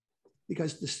water,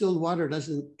 because distilled water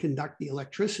doesn't conduct the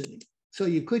electricity. So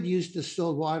you could use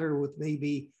distilled water with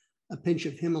maybe a pinch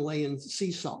of Himalayan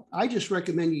sea salt. I just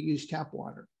recommend you use tap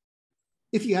water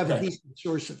if you have a decent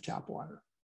source of tap water.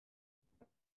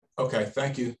 Okay,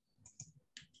 thank you.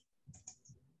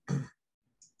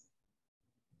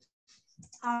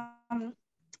 I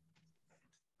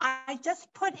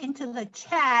just put into the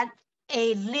chat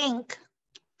a link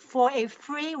for a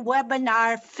free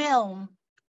webinar film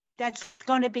that's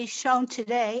going to be shown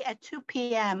today at 2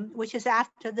 p.m., which is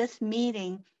after this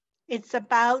meeting. It's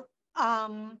about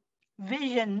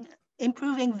vision,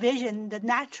 improving vision the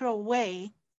natural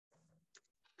way.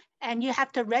 And you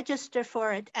have to register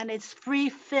for it, and it's free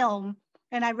film.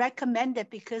 And I recommend it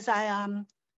because they're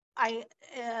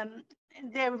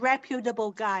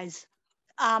reputable guys.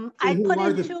 I put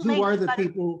in 2 links.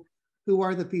 Who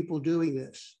are the people doing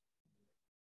this?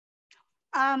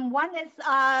 One is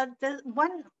the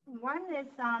one is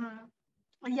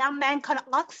a young man called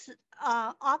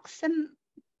Oxen.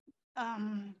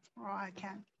 Oh, I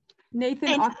can't.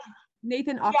 Nathan And-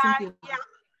 Nathan Yeah, Oxenfield.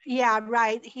 yeah,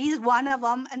 right. He's one of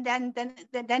them, and then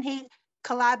he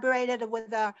collaborated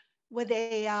with a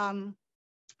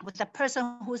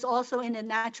person who's also in the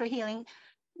natural healing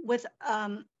with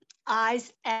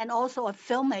eyes, and also a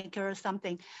filmmaker or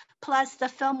something. Plus, the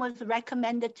film was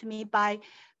recommended to me by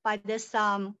this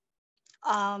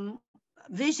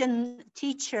vision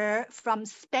teacher from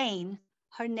Spain.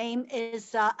 Her name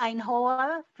is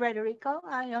Ainhoa Frederico.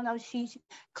 I don't know. She's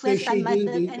Is she method.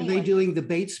 are they Anyway. doing the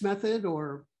Bates method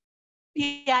or?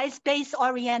 Yeah, it's base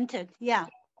oriented. Yeah,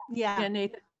 Yeah, yeah.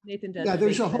 Nathan does. Yeah, the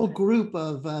there's a Bates whole method. group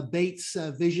of Bates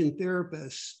vision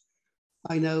therapists.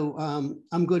 I know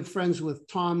I'm good friends with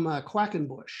Tom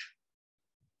Quackenbush.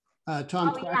 Tom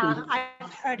Oh yeah, Quackenbush.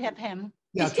 I've heard of him.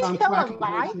 Yeah, Is he Tom still Quackenbush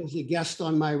alive? was a guest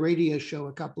on my radio show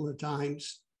a couple of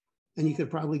times. And you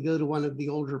could probably go to one of the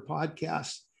older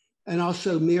podcasts. And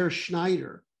also Meir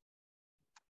Schneider.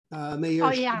 Meir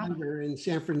Oh, yeah. Schneider in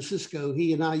San Francisco.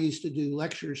 He and I used to do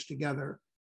lectures together.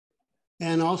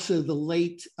 And also the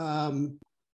late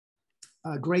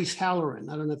Grace Halloran.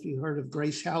 I don't know if you heard of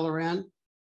Grace Halloran.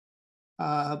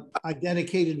 I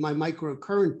dedicated my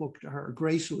microcurrent book to her.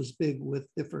 Grace was big with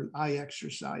different eye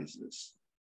exercises.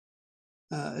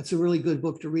 It's a really good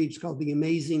book to read. It's called The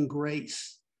Amazing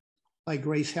Grace by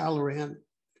Grace Halloran.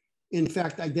 In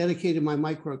fact, I dedicated my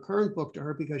microcurrent book to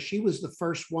her because she was the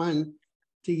first one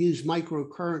to use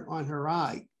microcurrent on her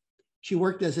eye. She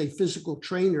worked as a physical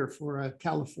trainer for a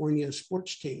California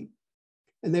sports team,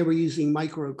 and they were using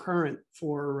microcurrent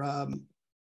for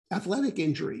athletic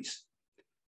injuries.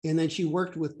 And then she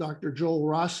worked with Dr. Joel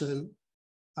Rawson,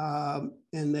 and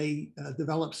they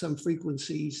developed some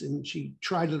frequencies, and she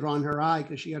tried it on her eye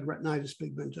because she had retinitis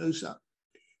pigmentosa,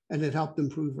 and it helped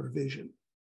improve her vision.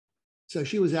 So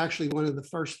she was actually one of the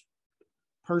first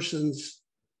persons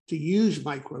to use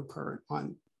microcurrent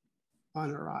on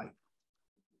her eye.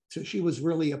 So she was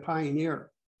really a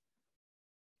pioneer.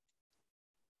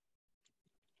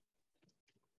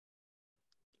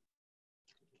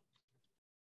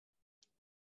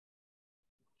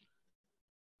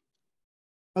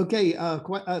 Okay,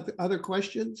 other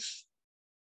questions?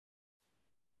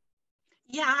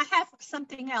 Yeah, I have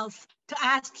something else to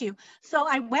ask you. So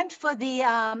I went for the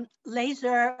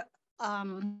laser how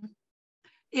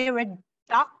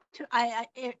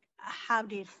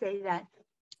do you say that?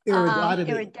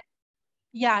 Iridotomy.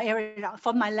 Yeah,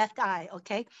 for my left eye.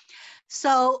 Okay,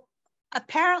 so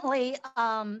apparently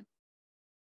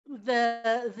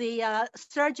the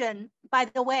surgeon. By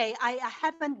the way, I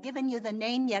haven't given you the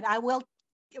name yet. I will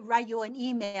write you an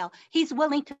email. He's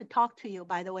willing to talk to you.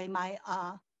 By the way, my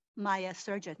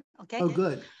surgeon. Okay. Oh,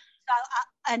 good.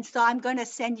 And so I'm going to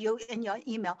send you in your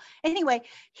email. Anyway,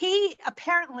 he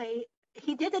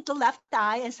did it the left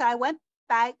eye, and so I went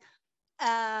back,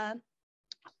 but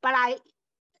I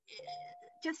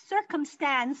just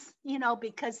circumstance,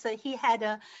 because he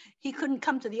couldn't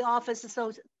come to the office,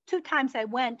 so 2 times I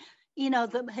went.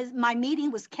 My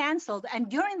meeting was canceled, and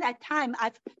during that time,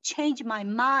 I've changed my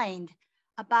mind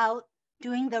about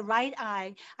doing the right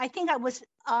eye. I think I was.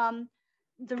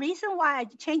 The reason why I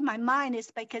changed my mind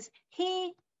is because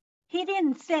he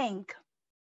didn't think,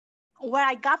 what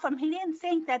I got from, he didn't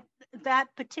think that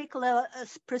particular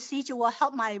procedure will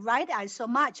help my right eye so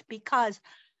much, because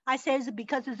I said it's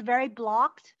because it's very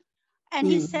blocked. And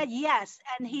he said yes.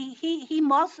 And he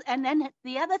most, and then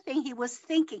the other thing he was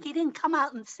thinking, he didn't come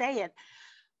out and say it,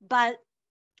 but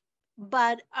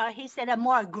he said a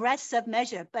more aggressive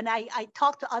measure. But I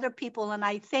talked to other people, and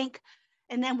I think,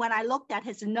 and then when I looked at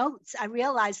his notes, I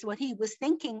realized what he was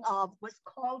thinking of was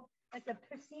called, as a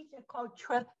procedure called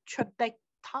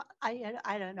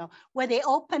I don't know, where they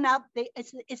open up,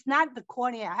 it's not the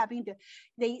cornea having to,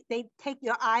 they take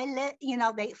your eyelid,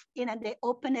 they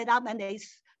open it up and they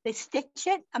stitch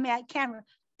it. I mean, I can't,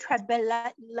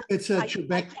 it's a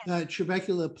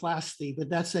trabeculoplasty, but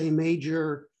that's a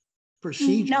major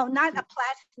procedure. No, not a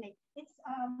plastic. It's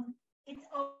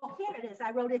oh, here it is.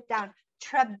 I wrote it down.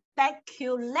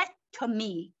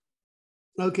 Trabeculectomy.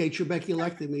 Okay,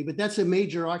 trabeculectomy, but that's a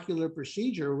major ocular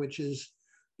procedure, which is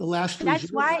the last That's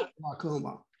resort why of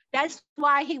glaucoma. That's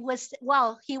why he was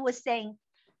saying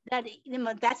that,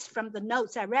 that's from the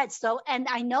notes I read. So, and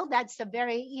I know that's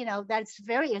that's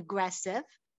very aggressive.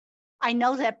 I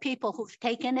know that people who've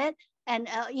taken it, and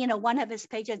one of his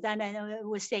pages then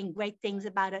was saying great things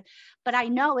about it, but I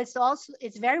know it's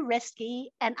very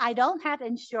risky, and I don't have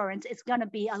insurance. It's going to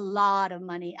be a lot of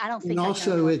money. I don't think. And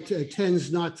also it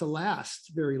tends not to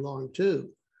last very long too.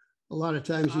 A lot of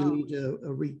times you need a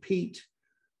repeat.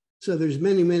 So there's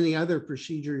many, many other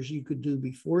procedures you could do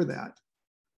before that.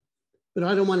 But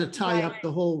I don't want to tie up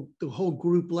the whole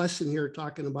group lesson here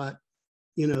talking about,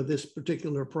 you know, this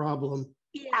particular problem.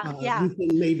 Yeah, You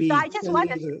can maybe So I just send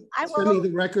wanted, me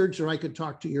the records, or I could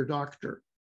talk to your doctor.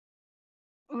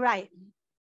 right.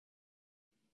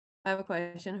 I have a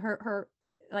question. Her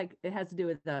like it has to do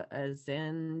with a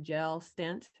Zen gel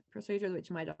stent procedure, which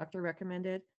my doctor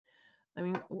recommended. I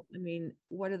mean,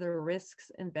 what are the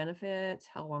risks and benefits?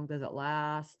 How long does it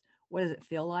last? What does it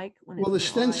feel like when Well, the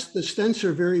it's in your eye? stents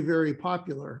are very, very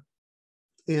popular.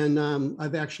 And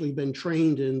I've actually been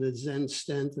trained in the Zen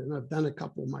stent, and I've done a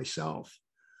couple myself.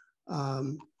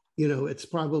 You know, it's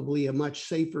probably a much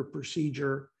safer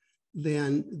procedure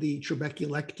than the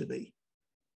trabeculectomy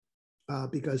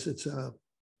because it's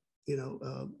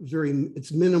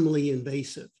it's minimally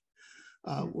invasive.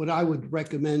 What I would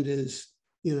recommend is,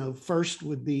 you know, first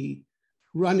would be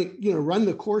run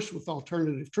the course with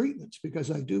alternative treatments, because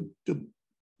I do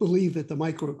believe that the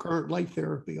microcurrent light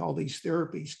therapy, all these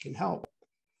therapies can help.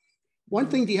 One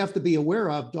thing you have to be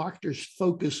aware of, doctors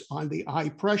focus on the eye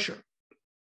pressure.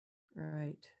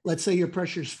 Right. Let's say your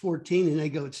pressure is 14 and they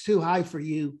go, it's too high for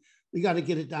you. We got to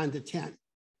get it down to 10.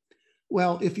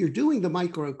 Well, if you're doing the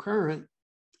microcurrent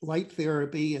light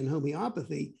therapy and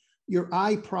homeopathy, your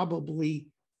eye probably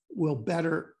will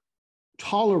better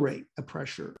tolerate a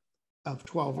pressure of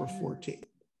 12 or 14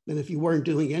 than if you weren't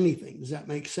doing anything. Does that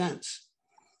make sense?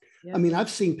 Yep. I mean, I've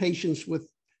seen patients with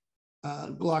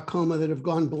glaucoma that have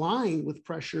gone blind with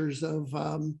pressures of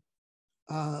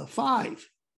 5.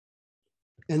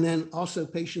 And then also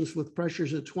patients with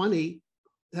pressures of 20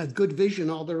 had good vision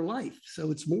all their life. So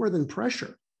it's more than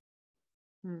pressure.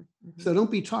 Mm-hmm. So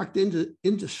don't be talked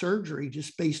into surgery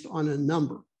just based on a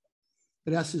number.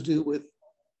 It has to do with,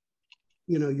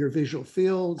 you know, your visual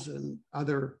fields and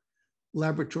other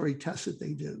laboratory tests that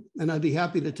they do. And I'd be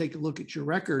happy to take a look at your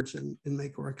records and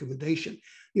make a recommendation.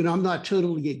 You know, I'm not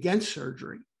totally against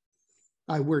surgery.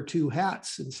 I wear 2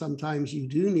 hats, and sometimes you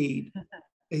do need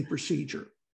a procedure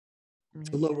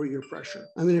to lower your pressure.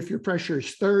 I mean, if your pressure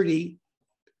is 30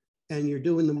 and you're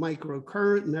doing the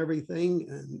microcurrent and everything,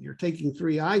 and you're taking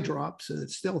 3 eye drops and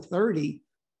it's still 30,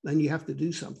 then you have to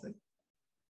do something.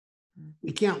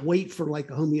 We can't wait for like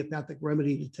a homeopathic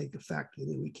remedy to take effect. I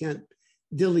mean, we can't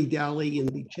dilly-dally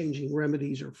and be changing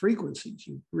remedies or frequencies.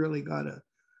 You really got to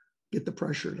get the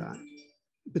pressure down.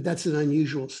 But that's an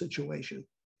unusual situation.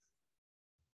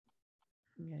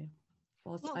 Okay.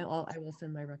 Well, I will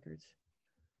send my records.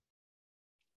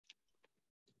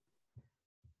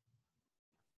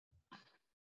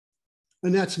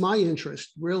 And that's my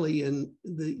interest really in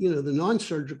the, you know, the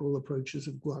non-surgical approaches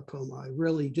of glaucoma. I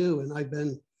really do. And I've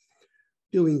been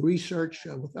doing research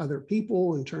with other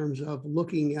people in terms of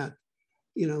looking at,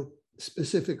 you know,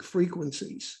 specific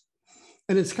frequencies.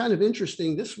 And it's kind of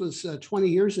interesting. This was 20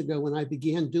 years ago when I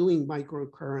began doing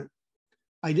microcurrent.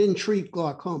 I didn't treat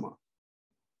glaucoma.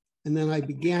 And then I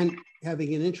began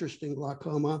having an interest in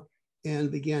glaucoma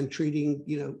and began treating,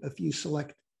 you know, a few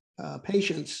select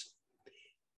patients.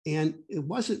 And it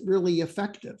wasn't really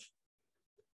effective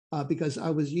because I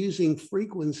was using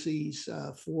frequencies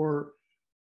for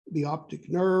the optic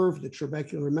nerve, the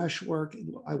trabecular meshwork.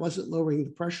 I wasn't lowering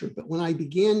the pressure. But when I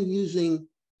began using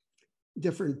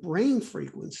different brain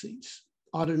frequencies,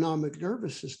 autonomic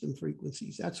nervous system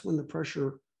frequencies, that's when the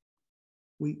pressure,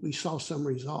 we saw some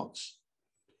results.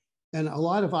 And a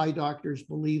lot of eye doctors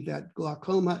believe that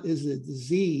glaucoma is a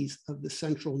disease of the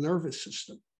central nervous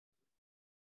system.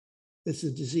 It's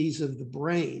a disease of the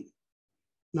brain,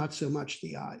 not so much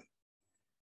the eye.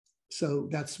 So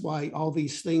that's why all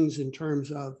these things in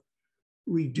terms of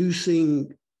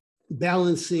reducing,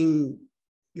 balancing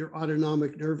your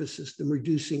autonomic nervous system,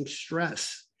 reducing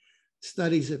stress.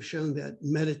 Studies have shown that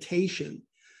meditation,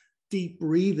 deep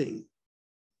breathing,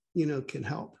 you know, can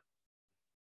help.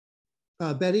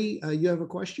 Betty, you have a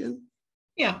question?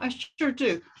 Yeah, I sure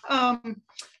do.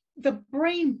 The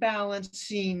brain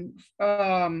balancing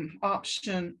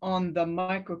option on the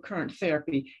microcurrent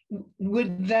therapy,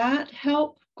 would that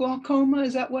help glaucoma?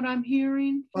 Is that what I'm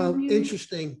hearing from you?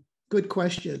 Interesting. Good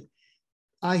question.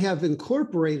 I have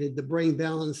incorporated the brain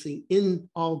balancing in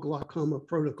all glaucoma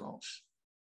protocols.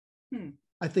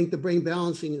 I think the brain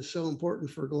balancing is so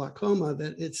important for glaucoma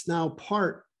that it's now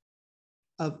part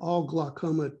of all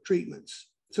glaucoma treatments.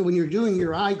 So when you're doing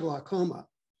your eye glaucoma,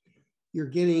 you're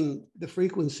getting the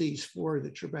frequencies for the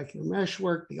trabecular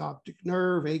meshwork, the optic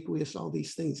nerve, aqueous, all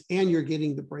these things, and you're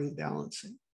getting the brain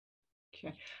balancing.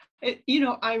 Okay. You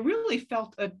know, I really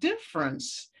felt a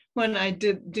difference when I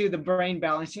did do the brain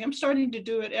balancing. I'm starting to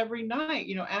do it every night,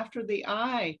 you know, after the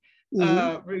eye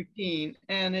routine,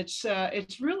 and it's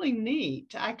really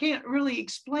neat. I can't really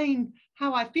explain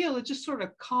how I feel. It just sort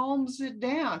of calms it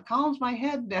down, calms my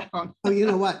head down. Oh, you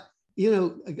know what?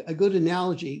 A good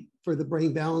analogy for the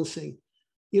brain balancing.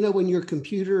 When your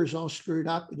computer is all screwed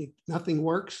up and nothing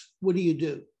works, what do?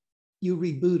 You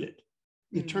reboot it.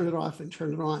 You turn it off and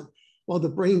turn it on. Well, the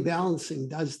brain balancing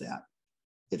does that.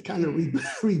 It kind of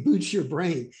reboots your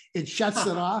brain. It shuts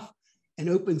it off and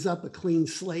opens up a clean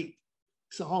slate.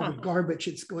 So all the garbage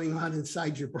that's going on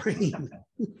inside your brain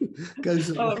goes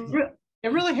away.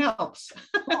 It really helps.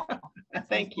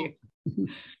 Thank you.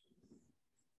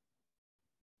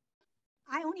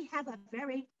 I only have a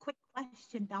very quick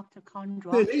question, Dr.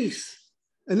 Kondrot. Denise,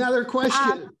 another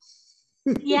question.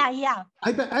 Yeah.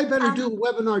 I better do a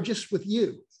webinar just with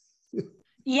you.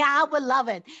 Yeah, I would love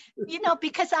it.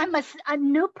 Because I'm a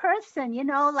new person,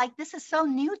 like this is so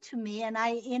new to me. And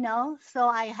so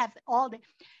I have all the,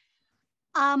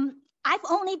 I've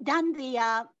only gotten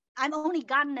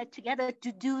it together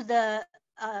to do the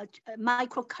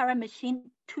microcurrent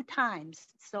machine 2 times.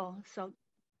 So,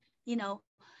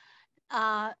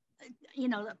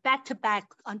 back to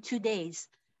back on 2 days.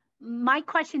 My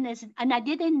question is, and I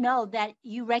didn't know that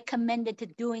you recommended to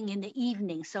doing in the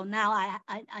evening. So now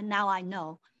I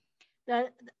know.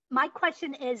 My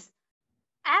question is,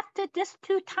 after this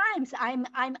 2 times,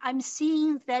 I'm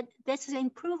seeing that this has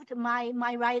improved my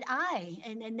right eye,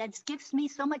 and that gives me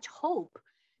so much hope.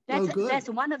 That's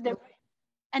one of the,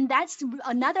 and that's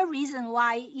another reason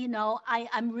why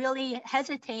I'm really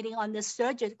hesitating on the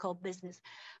surgical business.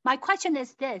 My question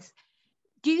is this: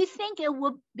 do you think it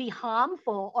would be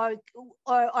harmful, or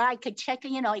I could check,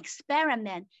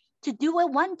 experiment to do it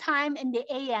 1 time in the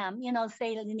AM,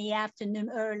 say in the afternoon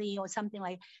early or something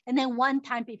like, and then 1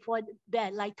 time before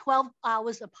bed, like 12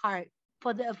 hours apart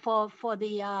for the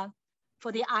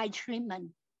eye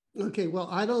treatment? Okay, well,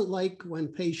 I don't like when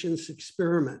patients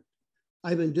experiment.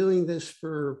 I've been doing this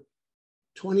for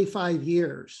 25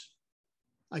 years.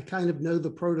 I kind of know the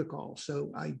protocol.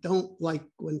 So I don't like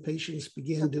when patients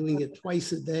begin doing it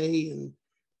twice a day and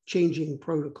changing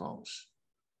protocols.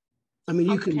 I mean,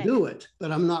 you can do it,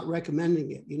 but I'm not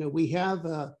recommending it. We have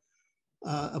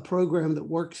a program that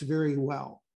works very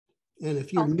well. And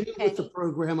if you're new with the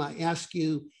program, I ask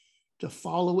you to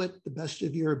follow it the best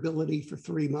of your ability for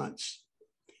 3 months.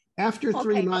 After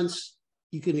 3 months,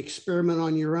 you can experiment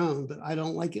on your own, but I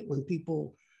don't like it when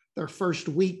people, their first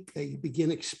week, they begin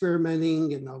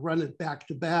experimenting and they'll run it back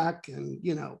to back, and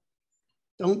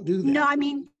don't do that. No, I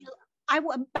mean,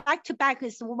 back to back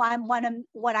is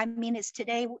what I mean is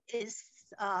today is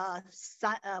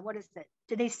what is it?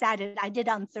 Today's Saturday. I did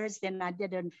it on Thursday and I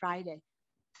did it on Friday.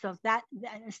 So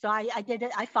I did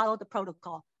it. I followed the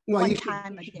protocol. Well, you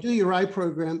should do your eye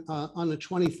program on a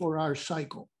 24-hour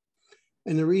cycle,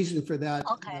 and the reason for that,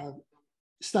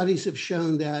 studies have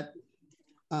shown that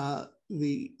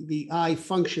the eye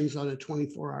functions on a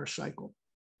 24-hour cycle.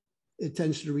 It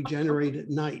tends to regenerate at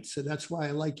night. So that's why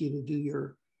I like you to do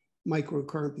your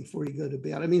microcurrent before you go to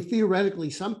bed. I mean, theoretically,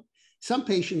 some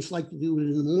patients like to do it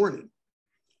in the morning.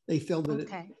 They feel that it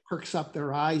perks up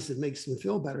their eyes and makes them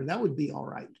feel better. That would be all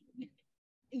right.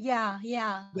 Yeah.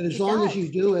 But as long as you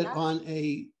do it on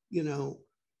a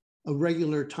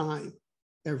regular time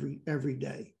every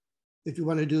day. If you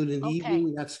want to do it in the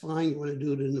evening, that's fine. You want to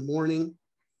do it in the morning.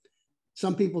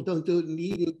 Some people don't do it in the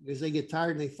evening because they get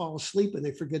tired and they fall asleep and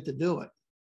they forget to do it.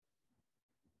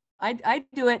 I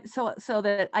do it so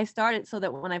that I start it so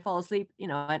that when I fall asleep,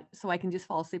 so I can just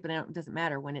fall asleep and it doesn't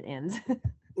matter when it ends.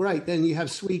 Right. Then you have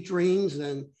sweet dreams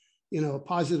and, a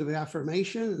positive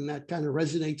affirmation, and that kind of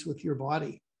resonates with your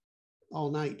body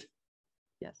all night.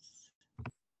 Yes.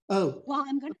 Oh, well,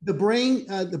 the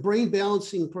brain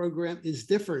balancing program is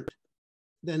different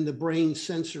than the brain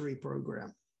sensory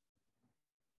program.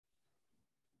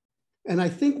 And I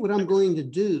think what I'm going to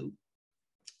do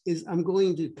is I'm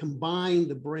going to combine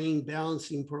the brain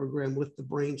balancing program with the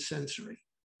brain sensory.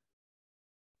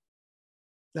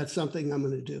 That's something I'm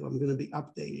going to do. I'm going to be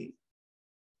updating.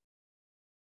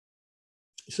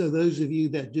 So those of you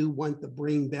that do want the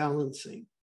brain balancing,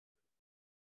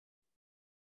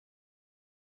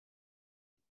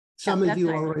 some of you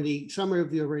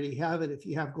already have it. If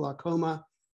you have glaucoma,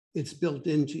 it's built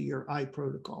into your eye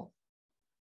protocol.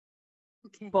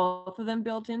 Okay. Both of them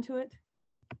built into it?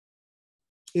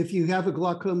 If you have a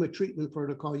glaucoma treatment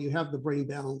protocol, you have the brain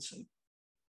balancing.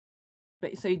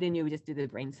 But so then you would just do the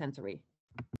brain sensory.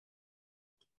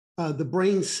 The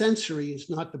brain sensory is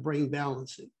not the brain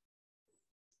balancing.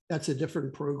 That's a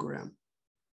different program.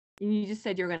 You just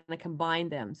said you're going to combine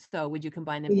them. So would you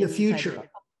combine them in the future?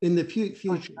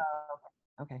 Future.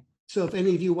 Okay. So if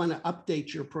any of you want to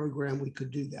update your program, we could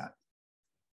do that.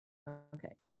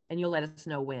 Okay. And you'll let us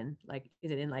know when, like,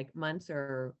 is it in like months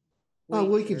or Well,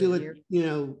 we weeks could or do it, years?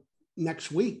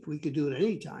 next week. We could do it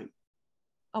anytime.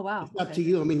 Oh, wow. It's up Okay. to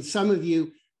you. I mean, some of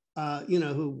you,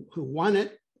 who want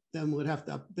it, then would have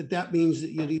to, but that means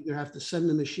that you'd either have to send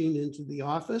the machine into the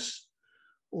office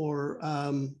or,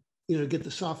 get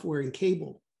the software and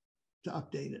cable to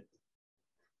update it.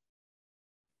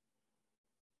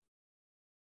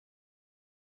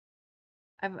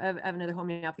 I have another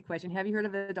homeopathy question. Have you heard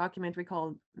of a documentary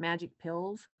called Magic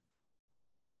Pills?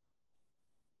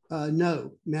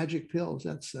 No, Magic Pills,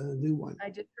 that's a new one. I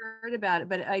just heard about it,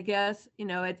 but I guess,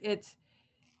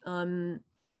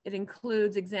 it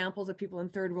includes examples of people in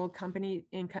third world countries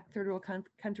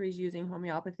using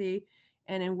homeopathy.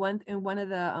 And in one of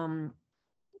the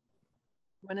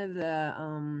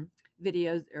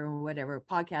videos or whatever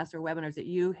podcasts or webinars that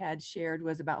you had shared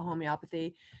was about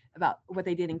homeopathy, about what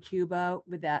they did in Cuba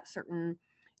with that certain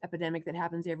epidemic that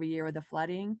happens every year with the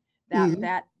flooding. That is one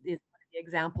of the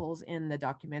examples in the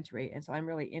documentary, and so I'm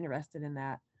really interested in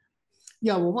that.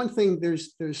 Yeah, well, one thing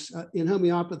there's in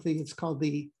homeopathy, it's called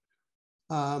the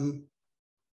I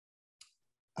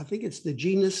think it's the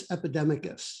genus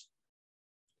epidemicus.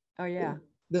 Oh yeah.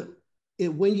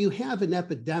 When you have an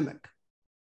epidemic,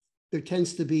 there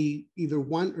tends to be either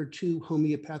one or two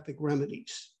homeopathic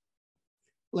remedies.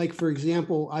 Like, for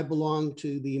example, I belong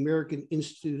to the American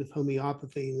Institute of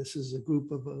Homeopathy, and this is a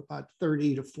group of about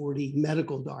 30 to 40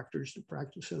 medical doctors that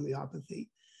practice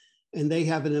homeopathy. And they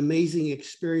have an amazing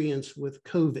experience with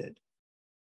COVID.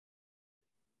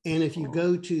 And if you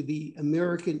go to the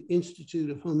American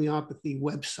Institute of Homeopathy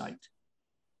website,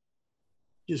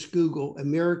 just Google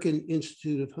American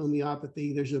Institute of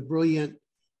Homeopathy, there's a brilliant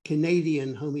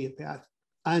Canadian homeopath,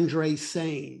 Andre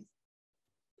Sain.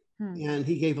 And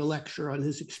he gave a lecture on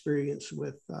his experience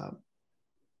with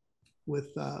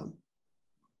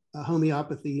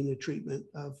homeopathy in the treatment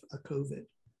of COVID.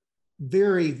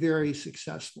 Very, very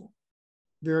successful.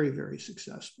 Very, very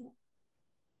successful.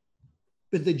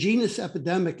 But the genus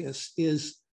epidemicus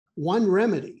is one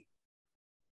remedy.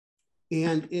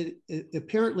 And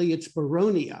apparently it's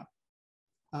Baronia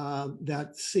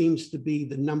that seems to be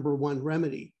the #1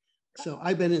 remedy. So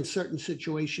I've been in certain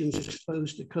situations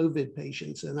exposed to COVID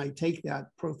patients, and I take that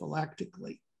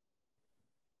prophylactically.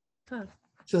 Huh.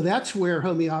 So that's where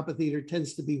homeopathy, there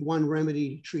tends to be one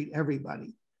remedy to treat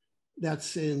everybody.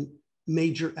 That's in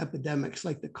major epidemics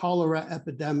like the cholera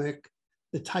epidemic,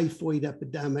 the typhoid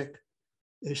epidemic.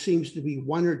 There seems to be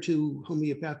one or two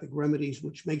homeopathic remedies,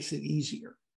 which makes it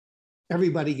easier.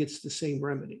 Everybody gets the same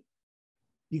remedy.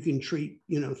 You can treat,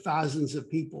 thousands of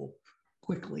people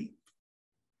quickly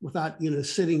without,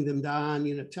 sitting them down,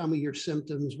 tell me your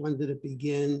symptoms, when did it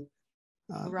begin?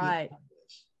 Right.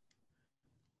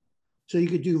 So you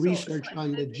could do research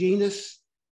on the genus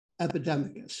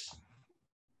epidemicus.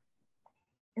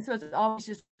 And so it's always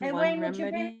just Hey, one Wayne, would you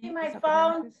remedy? give me my is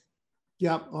phone? epidemicus?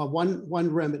 Yeah, one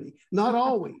remedy. Not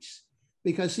always,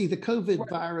 because see, the COVID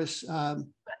virus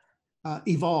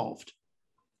evolved.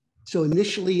 So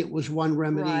initially it was one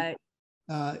remedy. Right.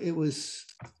 It was,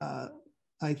 I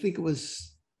think it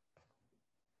was,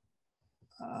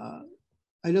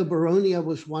 I know Baronia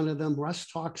was one of them. Russ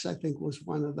Talks, I think, was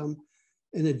one of them.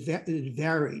 And it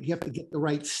varied. You have to get the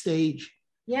right stage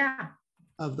Yeah,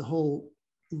 of the whole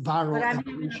viral but I'm having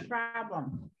a evolution.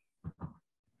 problem.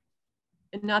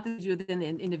 And not that you within the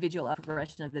individual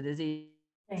progression of the disease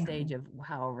Thank stage you. of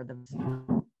however the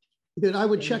But I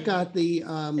would check out the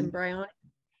embryonic.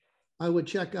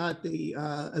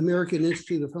 American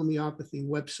Institute of Homeopathy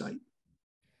website.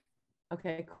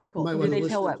 Okay, You cool. might Do wanna they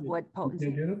tell listen what to potency?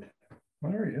 You get it?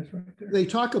 There he is, right there. They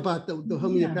talk about the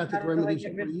homeopathic how do I remedies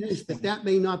get that rid we of use, this but thing? that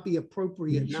may not be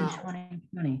appropriate Two now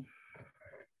 2020.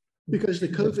 because the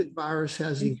COVID virus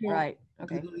has Thank you. evolved Right. a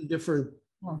Okay. completely different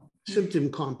Well, symptom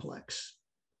complex.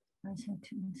 I said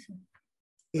two months.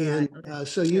 And Right,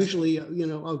 so usually,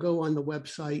 I'll go on the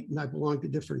website and I belong to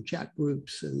different chat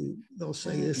groups and they'll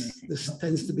say this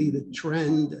tends to be the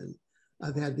trend. And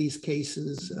I've had these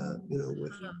cases,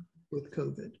 with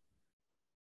COVID.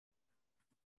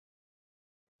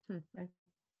 Okay.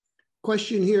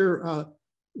 Question here,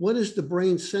 what is the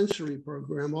brain sensory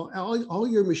program? All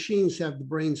your machines have the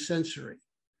brain sensory.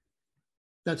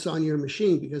 That's on your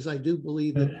machine because I do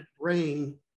believe that the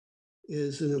brain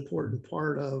is an important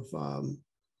part of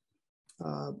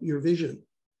your vision.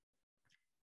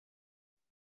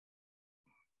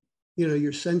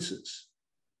 Your senses.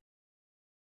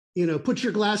 Put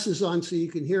your glasses on so you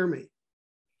can hear me.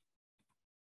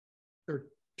 Or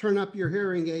turn up your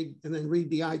hearing aid and then read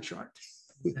the eye chart.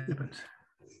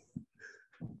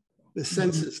 The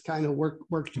senses kind of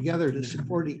work together to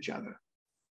support each other.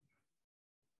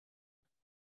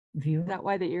 View, Is that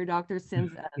why the ear doctor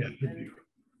sends us Yeah, the an view.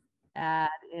 ad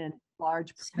in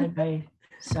large? side by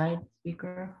side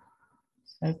speaker.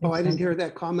 Side by Oh, I didn't side. hear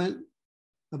that comment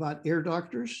about ear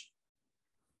doctors.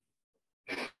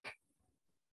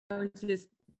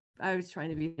 I was trying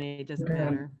to be funny, it doesn't Yeah.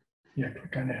 matter. Yeah,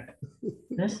 click on that.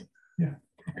 This,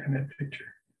 Click on that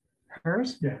picture.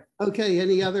 hers? Okay,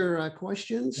 any other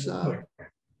questions? Double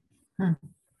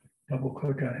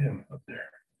click on him up there.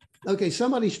 Okay,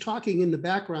 somebody's talking in the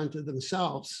background to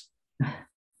themselves.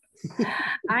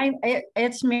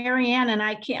 It's Marianne, and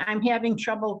I'm having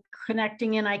trouble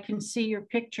connecting, and I can see your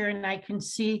picture and I can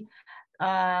see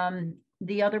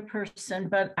the other person,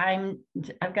 but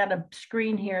I've got a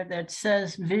screen here that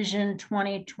says Vision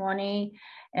 2020,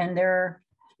 and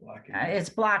it's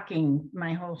blocking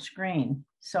my whole screen.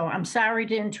 So I'm sorry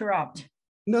to interrupt.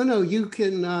 No, you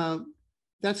can,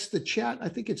 that's the chat. I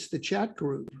think it's the chat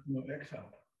group. No, X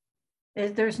out.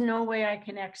 There's no way I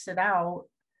can exit out.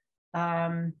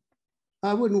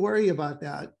 I wouldn't worry about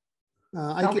that.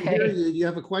 I can hear Okay. you. Do you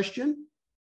have a question?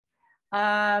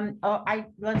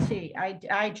 Let's see.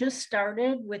 I just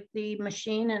started with the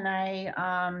machine, and I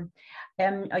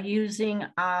am using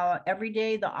every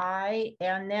day the eye,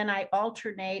 and then I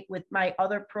alternate with my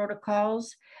other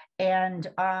protocols, and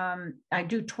I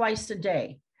do twice a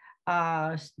day,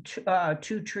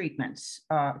 two treatments,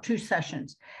 2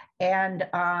 sessions, and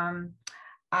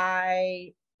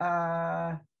I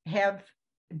have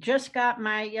just got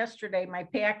yesterday my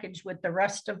package with the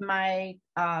rest of my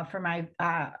for my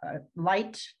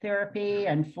light therapy,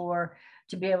 and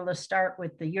to be able to start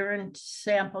with the urine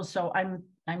sample. So I'm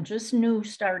just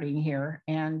starting here,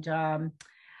 and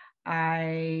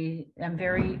I am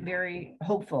very, very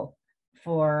hopeful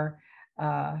for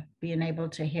being able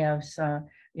to have some,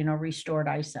 restored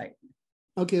eyesight.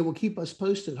 Okay, well, keep us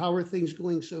posted. How are things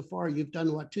going so far? You've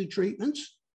done what, 2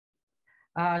 treatments?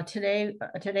 Today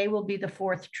will be the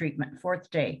 4th treatment, 4th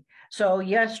day. So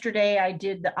yesterday I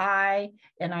did the eye,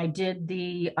 and I did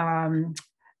the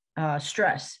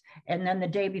stress. And then the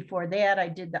day before that, I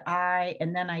did the eye,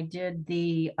 and then I did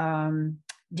the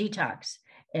detox.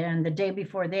 And the day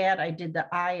before that, I did the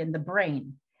eye and the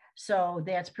brain. So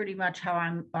that's pretty much how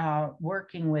I'm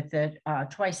working with it,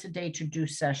 twice a day to do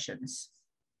sessions.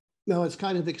 No, it's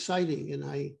kind of exciting, and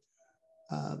I,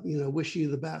 wish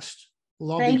you the best.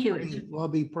 Thank you. We'll all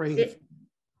be praying.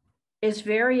 It's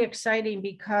very exciting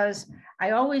because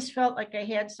I always felt like I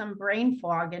had some brain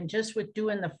fog, and just with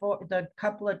doing the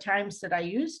couple of times that I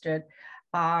used it,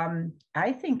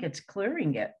 I think it's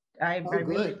clearing it. I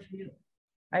really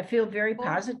feel very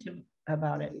positive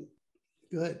about it.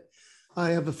 Good.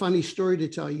 I have a funny story to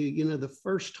tell you. The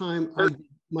first time I did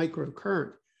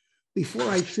microcurrent, before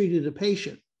I treated a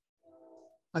patient,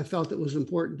 I felt it was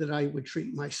important that I would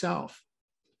treat myself.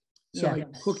 So I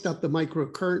hooked up the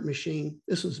microcurrent machine.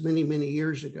 This was many, many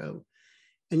years ago.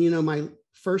 And my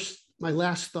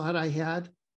last thought I had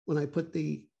when I put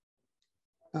the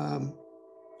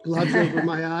gloves over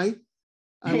my eye,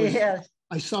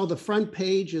 I saw the front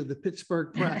page of the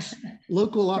Pittsburgh Press,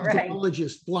 local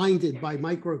ophthalmologist blinded by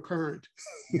microcurrent.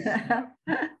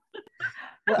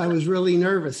 I was really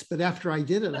nervous, but after I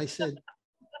did it, I said,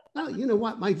 oh, you know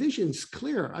what? My vision's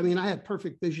clear. I mean, I had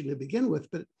perfect vision to begin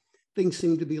with, but things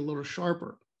seemed to be a little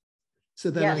sharper.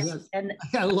 So then I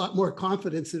had a lot more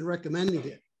confidence in recommending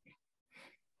it.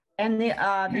 And the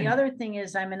other thing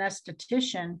is, I'm an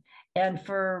esthetician, and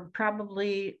for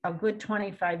probably a good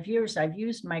 25 years, I've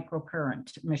used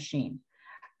microcurrent machine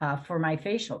for my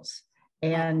facials.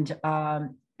 And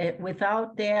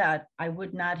without that, I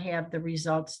would not have the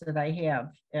results that I have,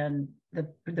 and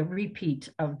the repeat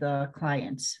of the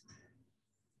clients.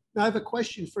 Now I have a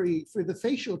question for you. For the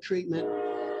facial treatment,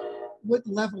 what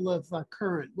level of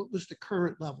current? What was the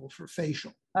current level for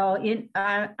facial? Oh, you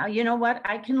know what?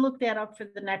 I can look that up for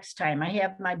the next time. I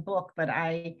have my book, but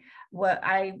I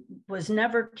was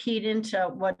never keyed into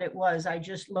what it was. I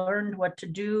just learned what to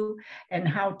do and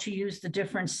how to use the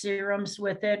different serums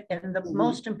with it. And the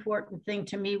most important thing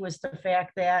to me was the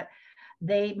fact that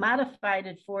they modified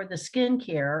it for the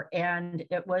skincare. And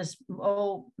it was,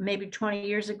 maybe 20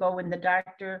 years ago when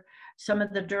some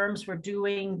of the derms were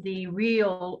doing the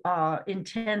real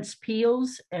intense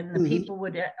peels, and the people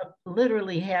would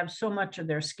literally have so much of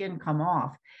their skin come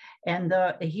off. And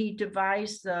he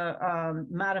devised the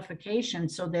modification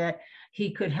so that he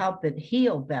could help it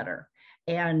heal better.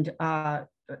 And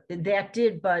that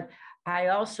did, but I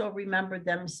also remember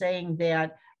them saying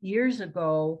that years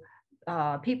ago,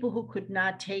 people who could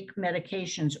not take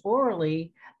medications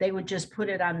orally, they would just put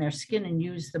it on their skin and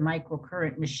use the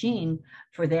microcurrent machine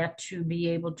for that to be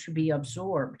able to be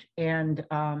absorbed. And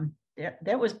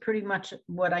that was pretty much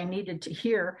what I needed to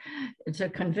hear to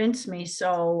convince me.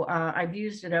 So I've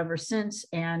used it ever since.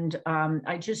 And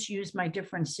I just use my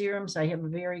different serums. I have a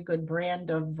very good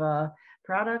brand of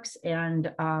products,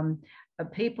 and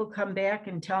people come back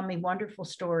and tell me wonderful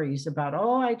stories about,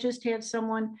 oh, I just had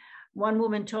one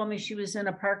woman told me she was in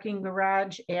a parking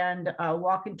garage and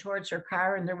walking towards her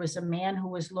car, and there was a man who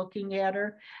was looking at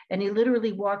her, and he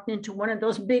literally walked into one of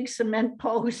those big cement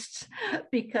posts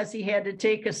because he had to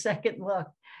take a second look.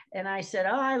 And I said,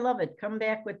 oh, I love it. Come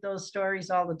back with those stories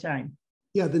all the time.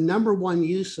 Yeah, the number one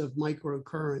use of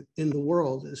microcurrent in the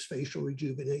world is facial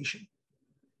rejuvenation.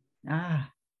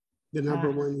 Ah. The number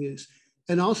one use.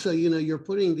 And also, you know, you're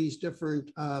putting these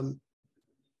different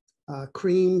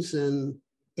creams and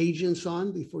agents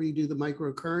on before you do the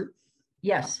microcurrent.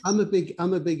 Yes. I'm a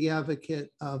big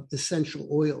advocate of essential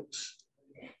oils,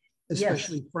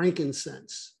 especially yes.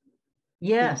 Frankincense.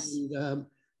 Yes. And,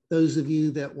 those of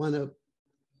you that want to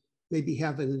maybe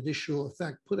have an additional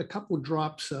effect, put a couple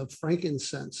drops of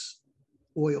frankincense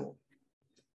oil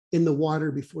in the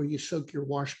water before you soak your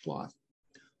washcloth,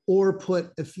 or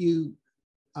put a few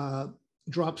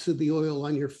drops of the oil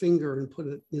on your finger and put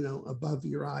it, you know, above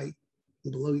your eye,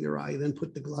 below your eye, then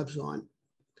put the gloves on.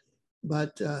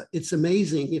 But it's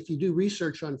amazing if you do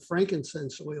research on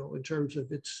frankincense oil in terms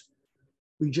of its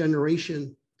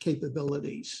regeneration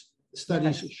capabilities.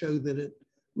 Studies yes. show that it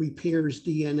repairs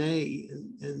DNA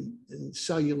and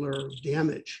cellular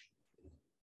damage.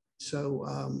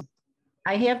 So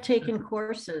I have taken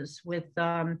courses with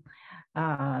some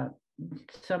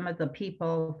of the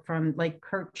people from, like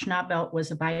Kurt Schnabelt was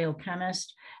a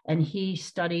biochemist, and he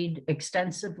studied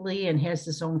extensively and has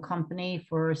his own company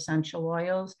for essential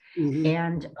oils. Mm-hmm.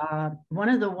 And one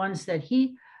of the ones that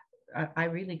I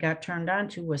really got turned on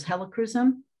to was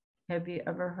helichrysum. Have you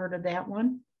ever heard of that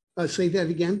one? Say that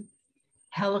again.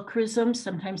 Helichrysum,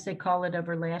 sometimes they call it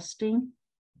everlasting.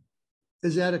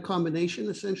 Is that a combination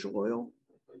essential oil?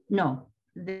 No,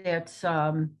 that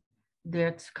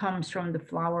comes from the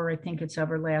flower. I think it's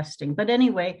everlasting. But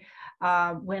anyway,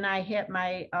 when I had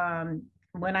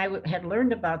when I had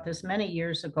learned about this many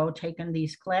years ago, taken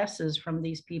these classes from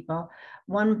these people,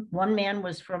 one man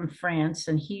was from France,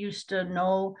 and he used to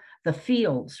know the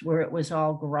fields where it was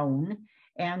all grown.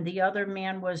 And the other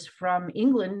man was from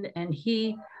England, and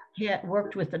he had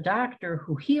worked with a doctor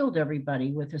who healed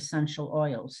everybody with essential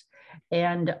oils.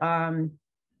 And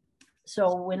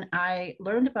so when I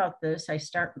learned about this, I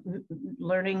started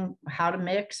learning how to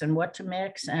mix and what to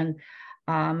mix. And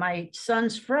my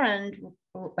son's friend,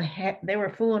 they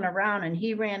were fooling around, and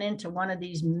he ran into one of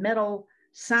these metal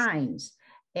signs,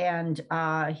 and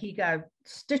he got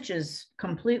stitches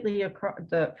completely across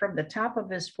from the top of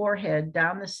his forehead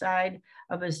down the side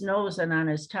of his nose and on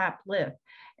his top lip.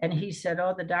 And he said,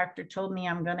 oh, the doctor told me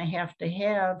I'm going to have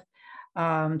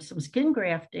some skin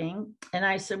grafting. And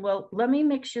I said, well, let me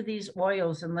mix you these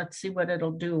oils and let's see what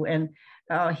it'll do. And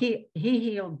he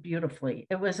healed beautifully.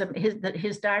 It was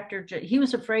his doctor, he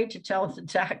was afraid to tell the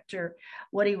doctor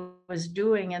what he was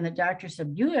doing. And the doctor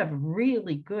said, you have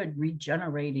really good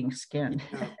regenerating skin.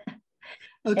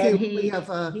 Okay, we have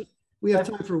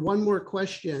time for one more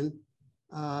question.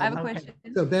 I have a question.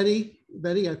 So Betty,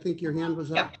 I think your hand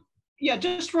was up. Yeah,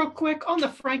 just real quick on the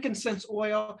frankincense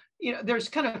oil. You know, there's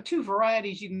kind of two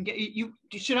varieties you can get.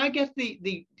 Should I get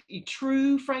the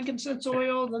true frankincense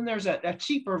oil? Then there's a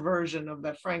cheaper version of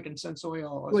that frankincense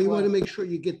oil. Well, you want to make sure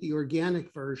you get the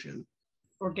organic version.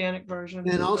 Organic version.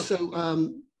 And also,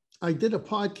 I did a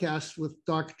podcast with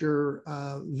Dr.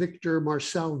 Victor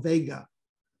Marcel Vega,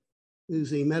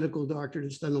 who's a medical doctor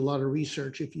that's done a lot of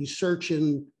research. If you search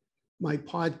in my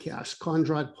podcast,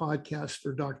 Conrad Podcast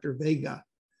for Dr. Vega,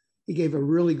 he gave a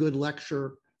really good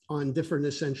lecture on different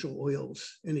essential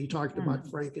oils, and he talked about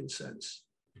frankincense.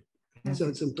 So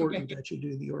it's important that you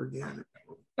do the organic.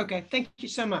 Okay, thank you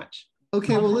so much.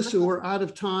 Okay, well, listen, we're out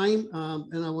of time,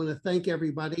 and I want to thank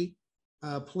everybody.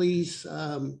 Please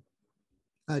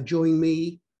join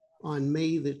me on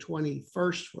May the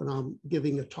 21st when I'm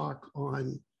giving a talk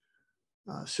on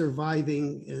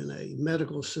surviving in a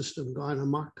medical system gone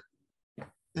amok.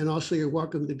 And also, you're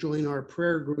welcome to join our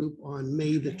prayer group on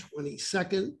May the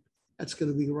 22nd. That's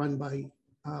going to be run by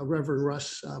Reverend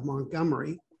Russ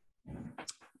Montgomery.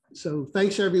 So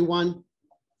thanks, everyone.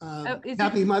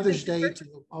 Happy Mother's Day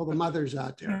to all the mothers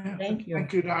out there. Thank you.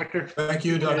 Thank you, Doctor. Thank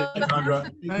you, Dr.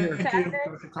 Conrad. Thank you,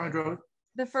 Dr. Conrad.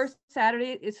 The first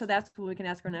Saturday, so that's when we can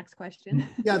ask our next question.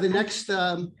 Yeah, the next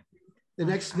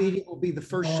meeting will be the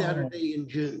first Saturday in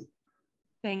June.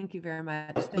 Thank you very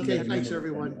much. Okay, thanks,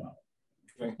 everyone.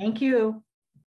 Thank you.